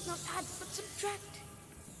 We must not add, but subtract.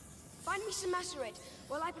 Find me some macerate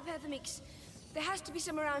while I prepare the mix. There has to be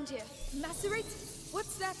some around here. Macerate?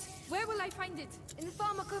 What's that? Where will I find it? In the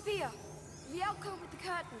pharmacopoeia. The alcove with the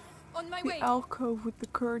curtain. On my The way. alcove with the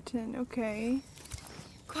curtain, okay.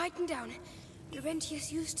 Quieten down.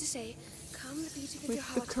 Laurentius used to say, calm the beating of your With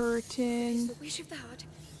the heart. curtain. The wish of the heart.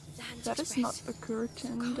 The hands That is express. not the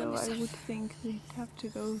curtain, calm though I yourself. would think they'd have to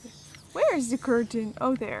go there. Where is the curtain?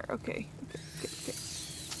 Oh, there. Okay.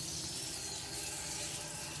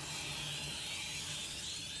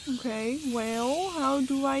 Okay, well, how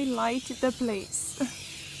do I light the place?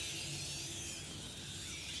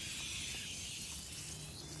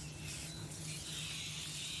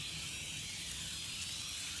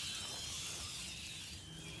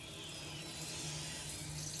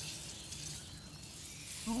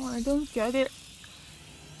 Oh, I don't get it.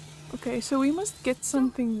 Okay, so we must get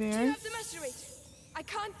something Do you there. have the macerate? I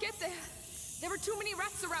can't get there. There were too many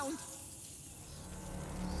rats around.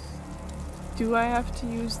 Do I have to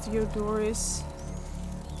use Theodoris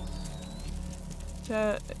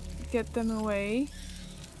to get them away?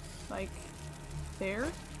 Like, there?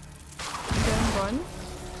 And then run?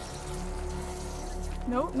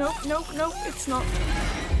 No, it's not.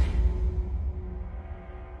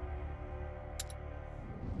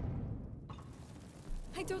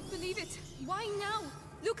 I don't believe it. Why now?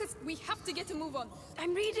 Lucas, we have to get a move on.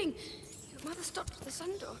 I'm reading. Your mother stopped at the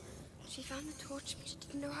sun door. She found the torch, but she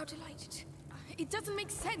didn't know how to light it. It doesn't make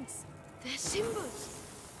sense. They're symbols.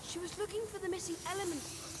 She was looking for the missing element,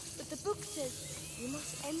 but the book says you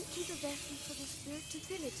must empty the vessel for the spirit to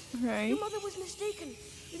fill it. Right. Your mother was mistaken.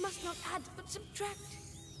 We must not add, but subtract.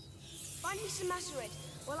 Find me some macerate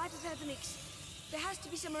while I prepare the mix. There has to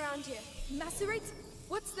be some around here. Macerate?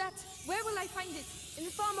 What's that? Where will I find it? In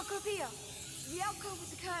the pharmacopoeia. The alcove with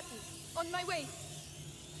the curtain. On my way.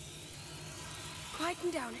 Quieten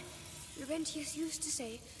down. Laurentius used to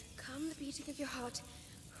say, calm the beating of your heart,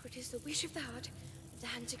 for it is the wish of the heart that the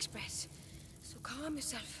hands express. So calm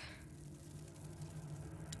yourself.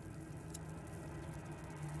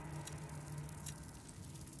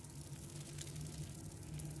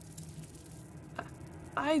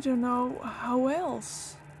 I don't know how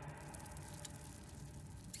else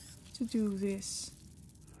to do this.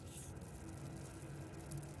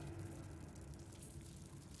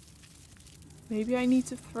 Maybe I need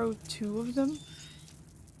to throw 2 of them?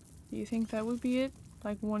 Do you think that would be it?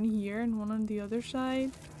 Like one here and one on the other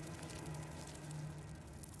side?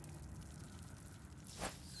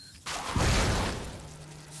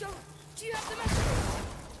 So, do you have the macerate?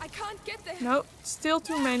 I can't get there. No, still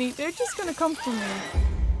too many. They're just gonna come for me.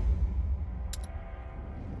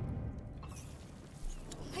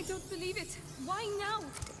 I don't believe believe it. Why now?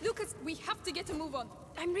 Lucas, we have to get a move on.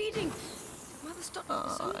 I'm reading. Mother stopped at the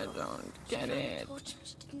sun. I don't She get found a it. torch, but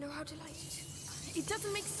she didn't know how to light it. It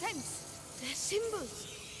doesn't make sense. They're symbols.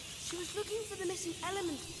 She was looking for the missing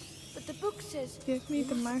element, but the book says... Give me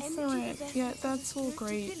the "You must empty macerate. vessel Yeah, of that's the all spirit to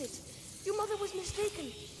great. fill it. Your mother was mistaken.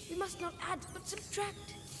 We must not add, but subtract.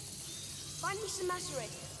 Find me some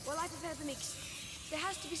macerate while I prepare the mix. There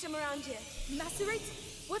has to be some around here. Macerate?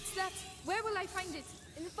 What's that? Where will I find it?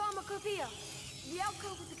 In the pharmacopoeia. In the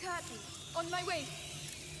alcove with the curtain. On my way.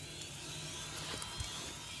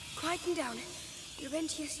 Quieten down.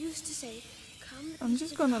 Laurentius used to say, "Come." I'm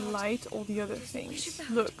just gonna light all the other things.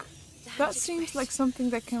 Look, that seems like something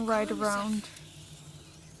that can ride around.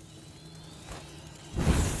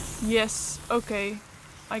 Yes, okay.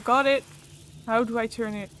 I got it. How do I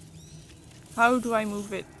turn it? How do I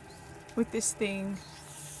move it? With this thing.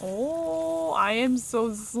 Oh, I am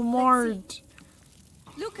so smart.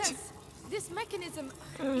 Lucas, this mechanism,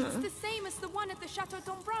 it's the same as the one at the Chateau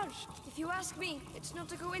d'Ombrage. If you ask me, it's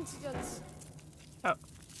not a coincidence. Oh.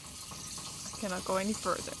 I cannot go any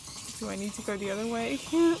further. Do I need to go the other way?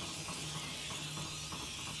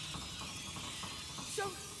 So,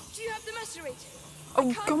 do you have the macerate? Oh,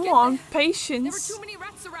 can't come get on, there. patience. There were too many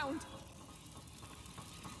rats around.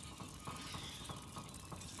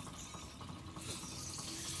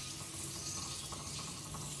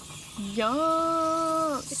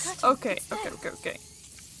 Yes. Okay.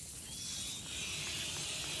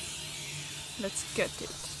 Let's get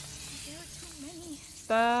it. There are too many.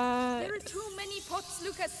 That. There are too many pots,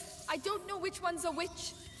 Lucas. I don't know which ones are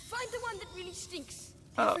which. Find the one that really stinks.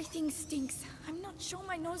 Oh. Everything stinks. I'm not sure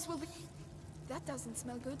my nose will be... That doesn't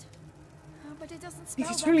smell good. But it doesn't You smell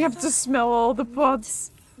just that really have bad. to smell all the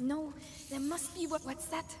pots. No, there must be what's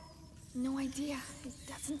that? No idea. It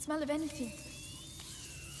doesn't smell of anything.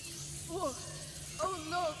 Oh, oh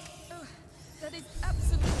no. That is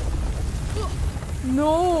absolutely... Oh.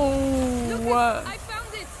 No. Lucas, I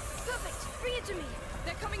found it. Perfect. Bring it to me.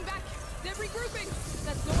 They're coming back. They're regrouping.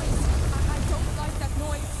 That noise. I don't like that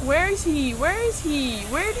noise. Where is he? Where is he?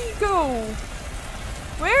 Where did he go?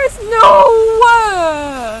 Where is no?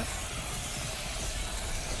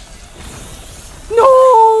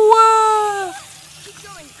 No! Keep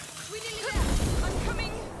going. We nearly there. I'm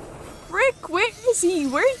coming. Rick, where is he?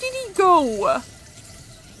 Where did he go?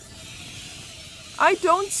 I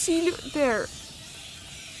don't see there.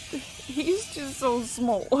 He's just so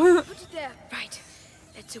small. Put it there. Right.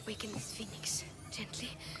 Let's awaken this phoenix. Gently.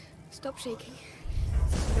 Stop shaking.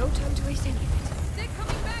 There's no time to waste any of it. They're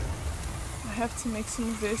coming back. I have to make some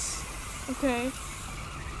of this. Okay.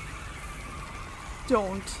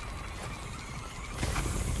 Don't.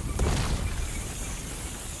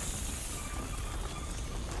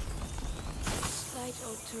 Slight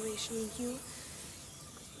alteration in you.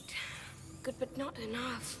 Good, but not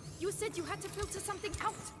enough. You said you had to filter something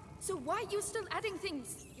out. So why are you still adding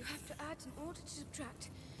things? You have to add in order to subtract.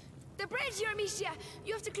 The brazier, Amicia!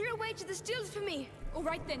 You have to clear a way to the stills for me. All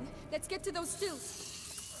right then. Let's get to those stills.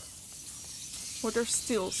 What are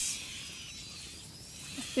stills?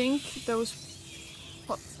 I think those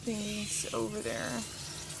pot things over there.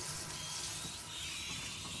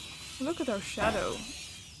 Look at our shadow.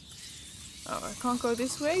 Oh, I can't go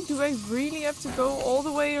this way? Do I really have to go all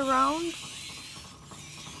the way around?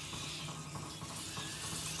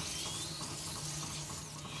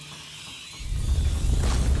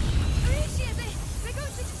 Amicia, they're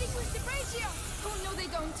going to extinguish the brazier! Oh no, they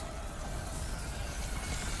don't.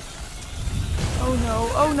 Oh no,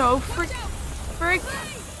 oh no, frick, frick,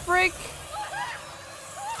 frick.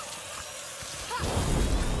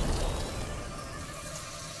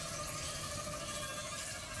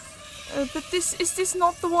 But is this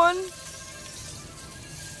not the one?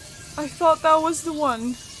 I thought that was the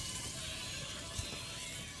one.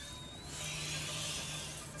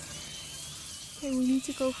 Okay, we need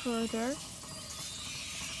to go further.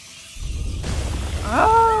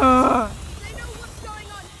 Ah! They know what's going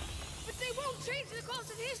on, but they won't change the course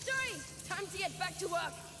of history! Time to get back to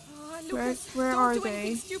work. Lucas, Where don't are do they?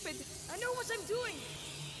 anything stupid. I know what I'm doing!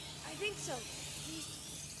 I think so.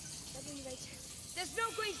 At any rate, there's no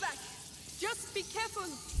going back! Just be careful.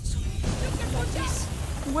 Lucas, watch out!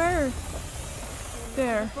 Where?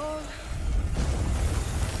 There. Ball.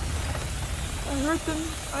 I heard them.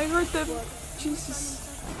 I heard them. Jesus.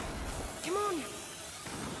 Come on!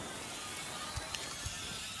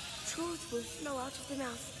 Truth will flow out of the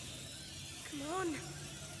mouth. Come on!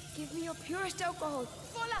 Give me your purest alcohol.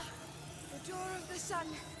 Voila! The door of the sun.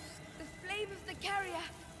 The flame of the carrier.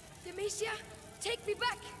 Demetia, take me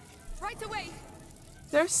back! Right away.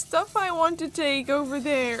 There's stuff I want to take over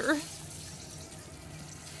there.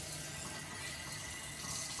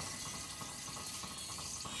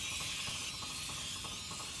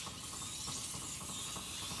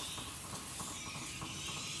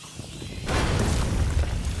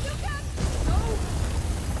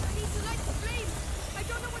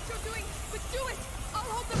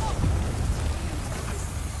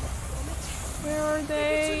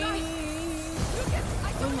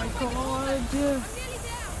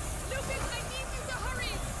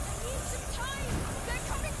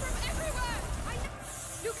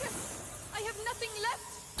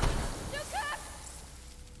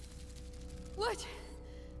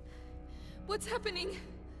 happening?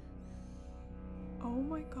 Oh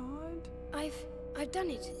my god. I've done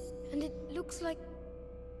it, and it looks like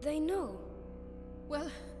they know. Well,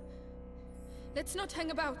 let's not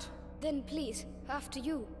hang about. Then please, after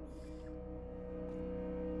you.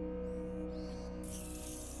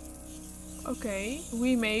 Okay,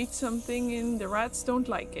 we made something and the rats don't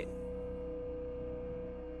like it.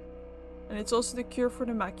 And it's also the cure for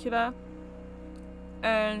the macula.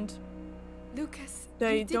 And Lucas,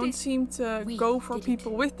 they you did don't it. seem to We go for did it.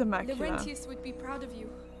 people with the macula. Laurentius would be proud of you.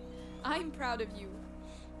 I'm proud of you.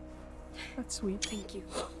 That's sweet. Thank you.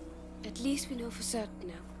 At least we know for certain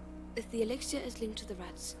now. If the elixir is linked to the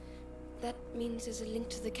rats, that means there's a link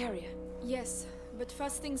to the carrier. Yes, but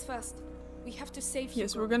first things first. We have to save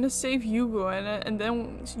Yes, Hugo. we're gonna save Hugo, and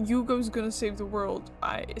then Hugo's gonna save the world.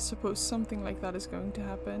 I suppose something like that is going to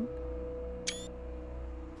happen.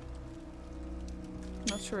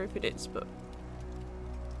 Not sure if it is, but...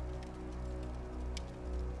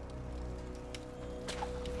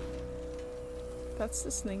 That's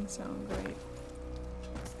the sling sound, right?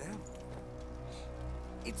 It's them.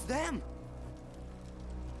 It's them!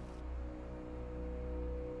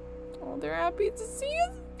 Oh, they're happy to see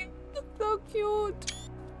us. It's so cute.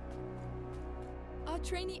 Our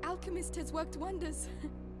trainee alchemist has worked wonders.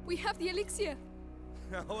 We have the elixir.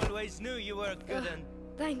 I always knew you were a good one.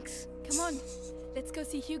 Thanks. Come on, let's go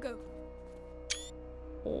see Hugo.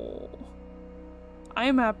 Oh,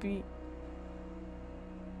 I'm happy.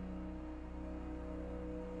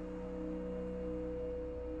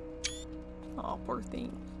 Oh, poor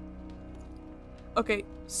thing. Okay,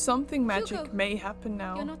 something magic Hugo, may happen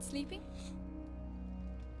now. You're not sleeping?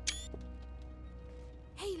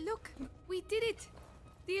 Hey, look! We did it!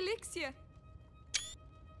 The elixir!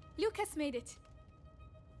 Lucas made it.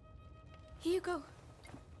 Here you go.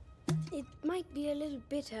 It might be a little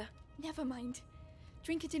bitter. Never mind.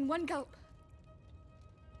 Drink it in one gulp.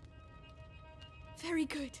 Very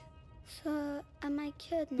good. So, am I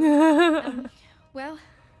cured now? Well,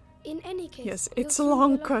 In any case, Yes, you'll it's a soon be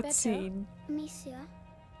long lot better. cutscene. Amicia?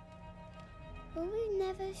 Will we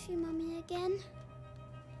never see Mummy again?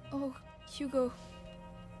 oh, Hugo,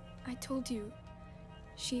 I told you,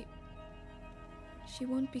 she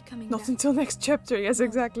won't be coming Not back. until next chapter, yes,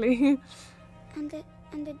 exactly.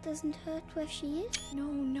 And it doesn't hurt where she is?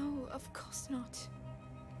 No, of course not.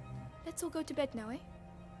 Let's all go to bed now, eh?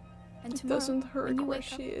 And It tomorrow, doesn't hurt when you where wake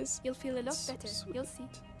she up, is. you'll feel a lot So better. sweet. You'll see.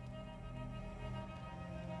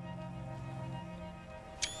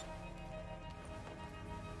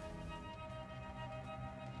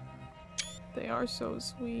 They are so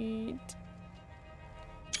sweet.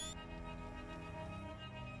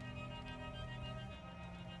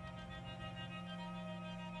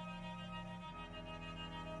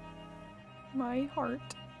 My heart.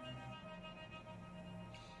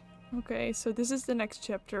 Okay, so this is the next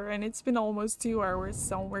chapter, and it's been almost 2 hours,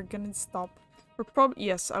 so we're gonna stop. We're probably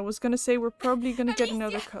yes, I was gonna say we're probably gonna get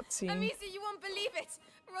another cutscene. Amicia, you won't believe it!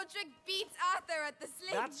 Roderick beats Arthur at the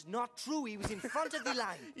sling! That's not true. He was in front of the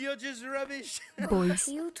line. You're just rubbish. Boys.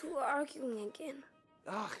 You two are arguing again.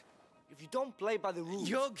 Ugh. If you don't play by the rules.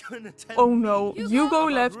 You're gonna tell Oh me. no, Hugo! Hugo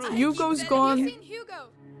About left. rules. Hugo's Have you gone. seen Hugo?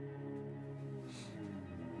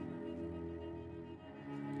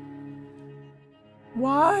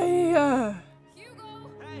 Why? Hugo!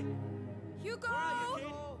 Hey, Hugo! where are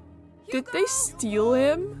you, kid? Did they steal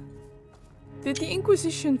him? Did the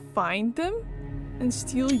Inquisition find them and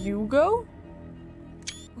steal Hugo?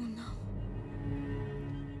 Oh no.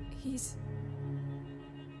 He's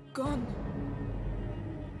gone.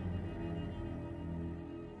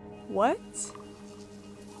 What?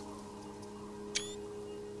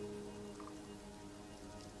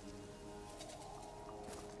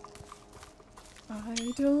 I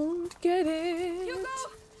don't get it. Hugo!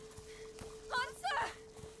 Answer!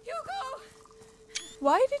 Hugo!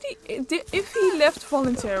 Why did he... If he left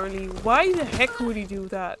voluntarily, why the heck would he do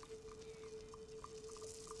that?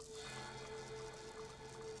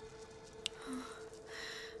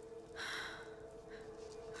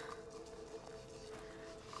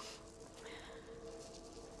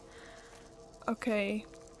 Okay.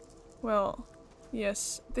 Well,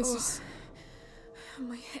 yes, this Oh. is...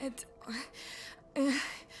 My head. Uh,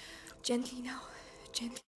 gently now.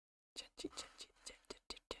 Gently.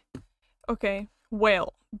 Okay,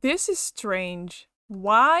 well, this is strange.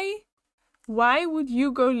 Why? Why would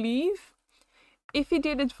Hugo leave? If he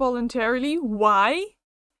did it voluntarily, why?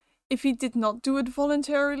 If he did not do it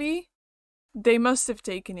voluntarily, they must have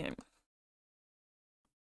taken him.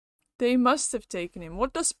 They must have taken him.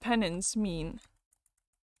 What does penance mean?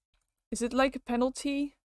 Is it like a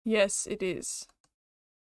penalty? Yes, it is.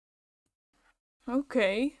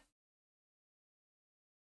 Okay.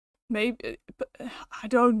 Maybe, but I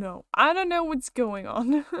don't know. I don't know what's going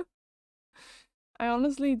on. I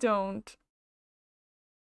honestly don't.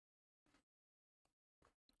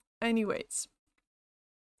 Anyways,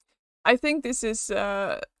 I think this is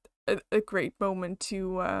a great moment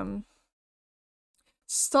to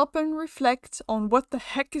stop and reflect on what the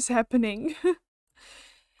heck is happening.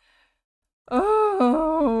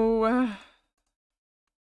 Oh.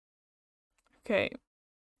 Okay.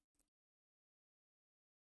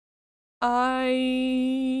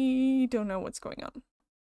 I don't know what's going on.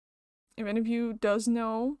 If any of you does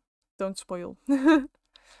know, don't spoil.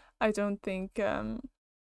 I don't think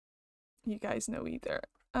you guys know either.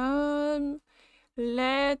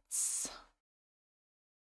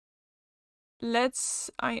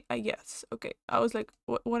 Yes, okay. I was like,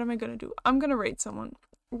 what am I gonna do? I'm gonna raid someone.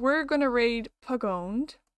 We're gonna raid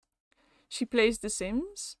Pagond. She plays The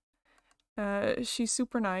Sims. She's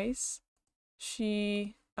super nice.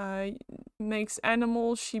 She makes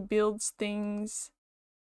animals, she builds things.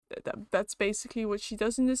 That's basically what she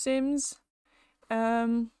does in The Sims.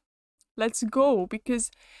 Let's go, because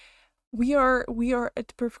we are at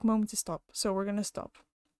the perfect moment to stop. So we're gonna stop.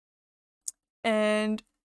 And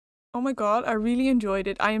oh my god, I really enjoyed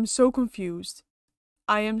it. I am so confused.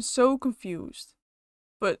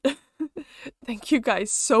 But thank you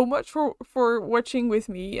guys so much for watching with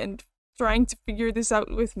me and trying to figure this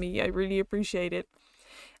out with me. I really appreciate it.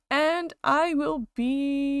 And I will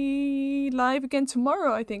be live again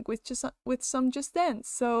tomorrow, I think, with some Just Dance.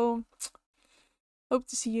 So hope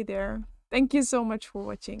to see you there. Thank you so much for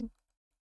watching.